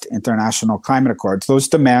just international climate accords. Those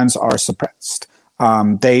demands are suppressed.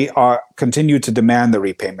 They continue to demand the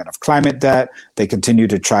repayment of climate debt. They continue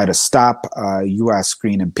to try to stop U.S.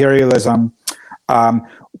 green imperialism.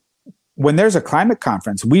 When there's a climate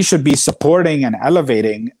conference, we should be supporting and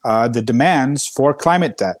elevating the demands for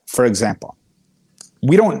climate debt, for example.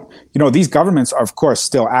 We don't, these governments are, of course,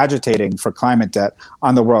 still agitating for climate debt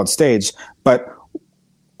on the world stage, but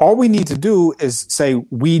all we need to do is say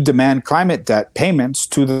we demand climate debt payments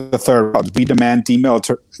to the third world. We demand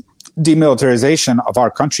demilitarization of our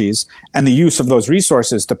countries and the use of those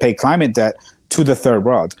resources to pay climate debt to the third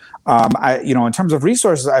world. In terms of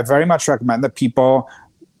resources, I very much recommend that people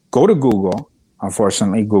go to Google,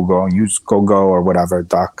 unfortunately, use GoGo or whatever,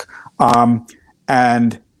 Duck,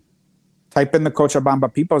 and type in the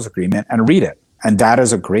Cochabamba People's Agreement and read it. And that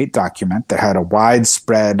is a great document that had a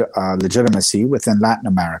widespread legitimacy within Latin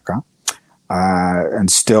America and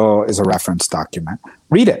still is a reference document.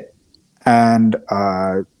 Read it. And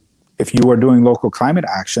if you are doing local climate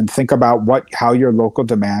action, think about how your local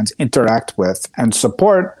demands interact with and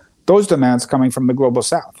support those demands coming from the global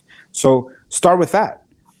South. So start with that.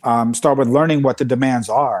 Start with learning what the demands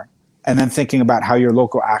are, and then thinking about how your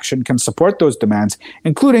local action can support those demands,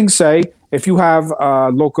 including, say, if you have a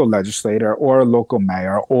local legislator or a local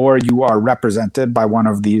mayor, or you are represented by one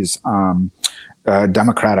of these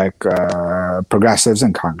Democratic progressives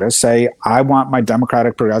in Congress, say, I want my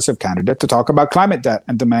Democratic progressive candidate to talk about climate debt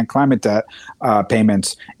and demand climate debt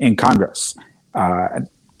payments in Congress.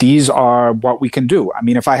 These are what we can do. I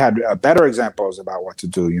mean, if I had better examples about what to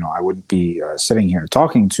do, I wouldn't be sitting here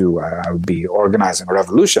talking to, I would be organizing a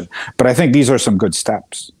revolution. But I think these are some good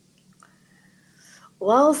steps.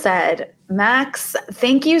 Well said. Max,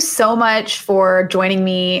 thank you so much for joining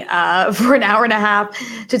me for an hour and a half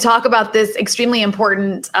to talk about this extremely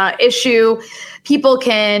important issue. People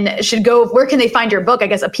should go, where can they find your book? I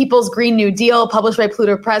guess A People's Green New Deal, published by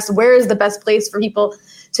Pluto Press. Where is the best place for people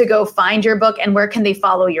to go find your book, and where can they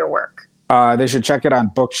follow your work? They should check it on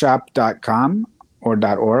bookshop.com or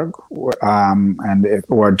 .org,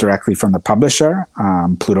 or directly from the publisher,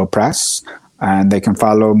 Pluto Press. And they can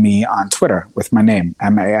follow me on Twitter with my name,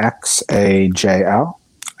 Maxajl,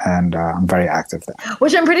 and I'm very active there.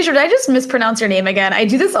 Which I'm pretty sure, did I just mispronounce your name again? I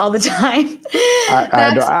do this all the time.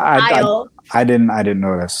 I didn't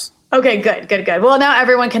notice. Okay, good. Well, now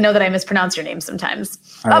everyone can know that I mispronounce your name sometimes.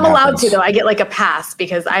 That I'm allowed happens. to, though. I get like a pass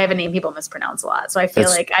because I have a name people mispronounce a lot. So I feel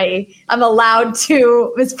like I'm allowed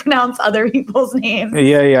to mispronounce other people's names.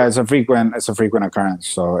 Yeah. It's a frequent occurrence,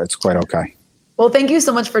 so it's quite okay. Well, thank you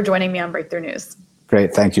so much for joining me on Breakthrough News.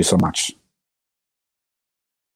 Great. Thank you so much.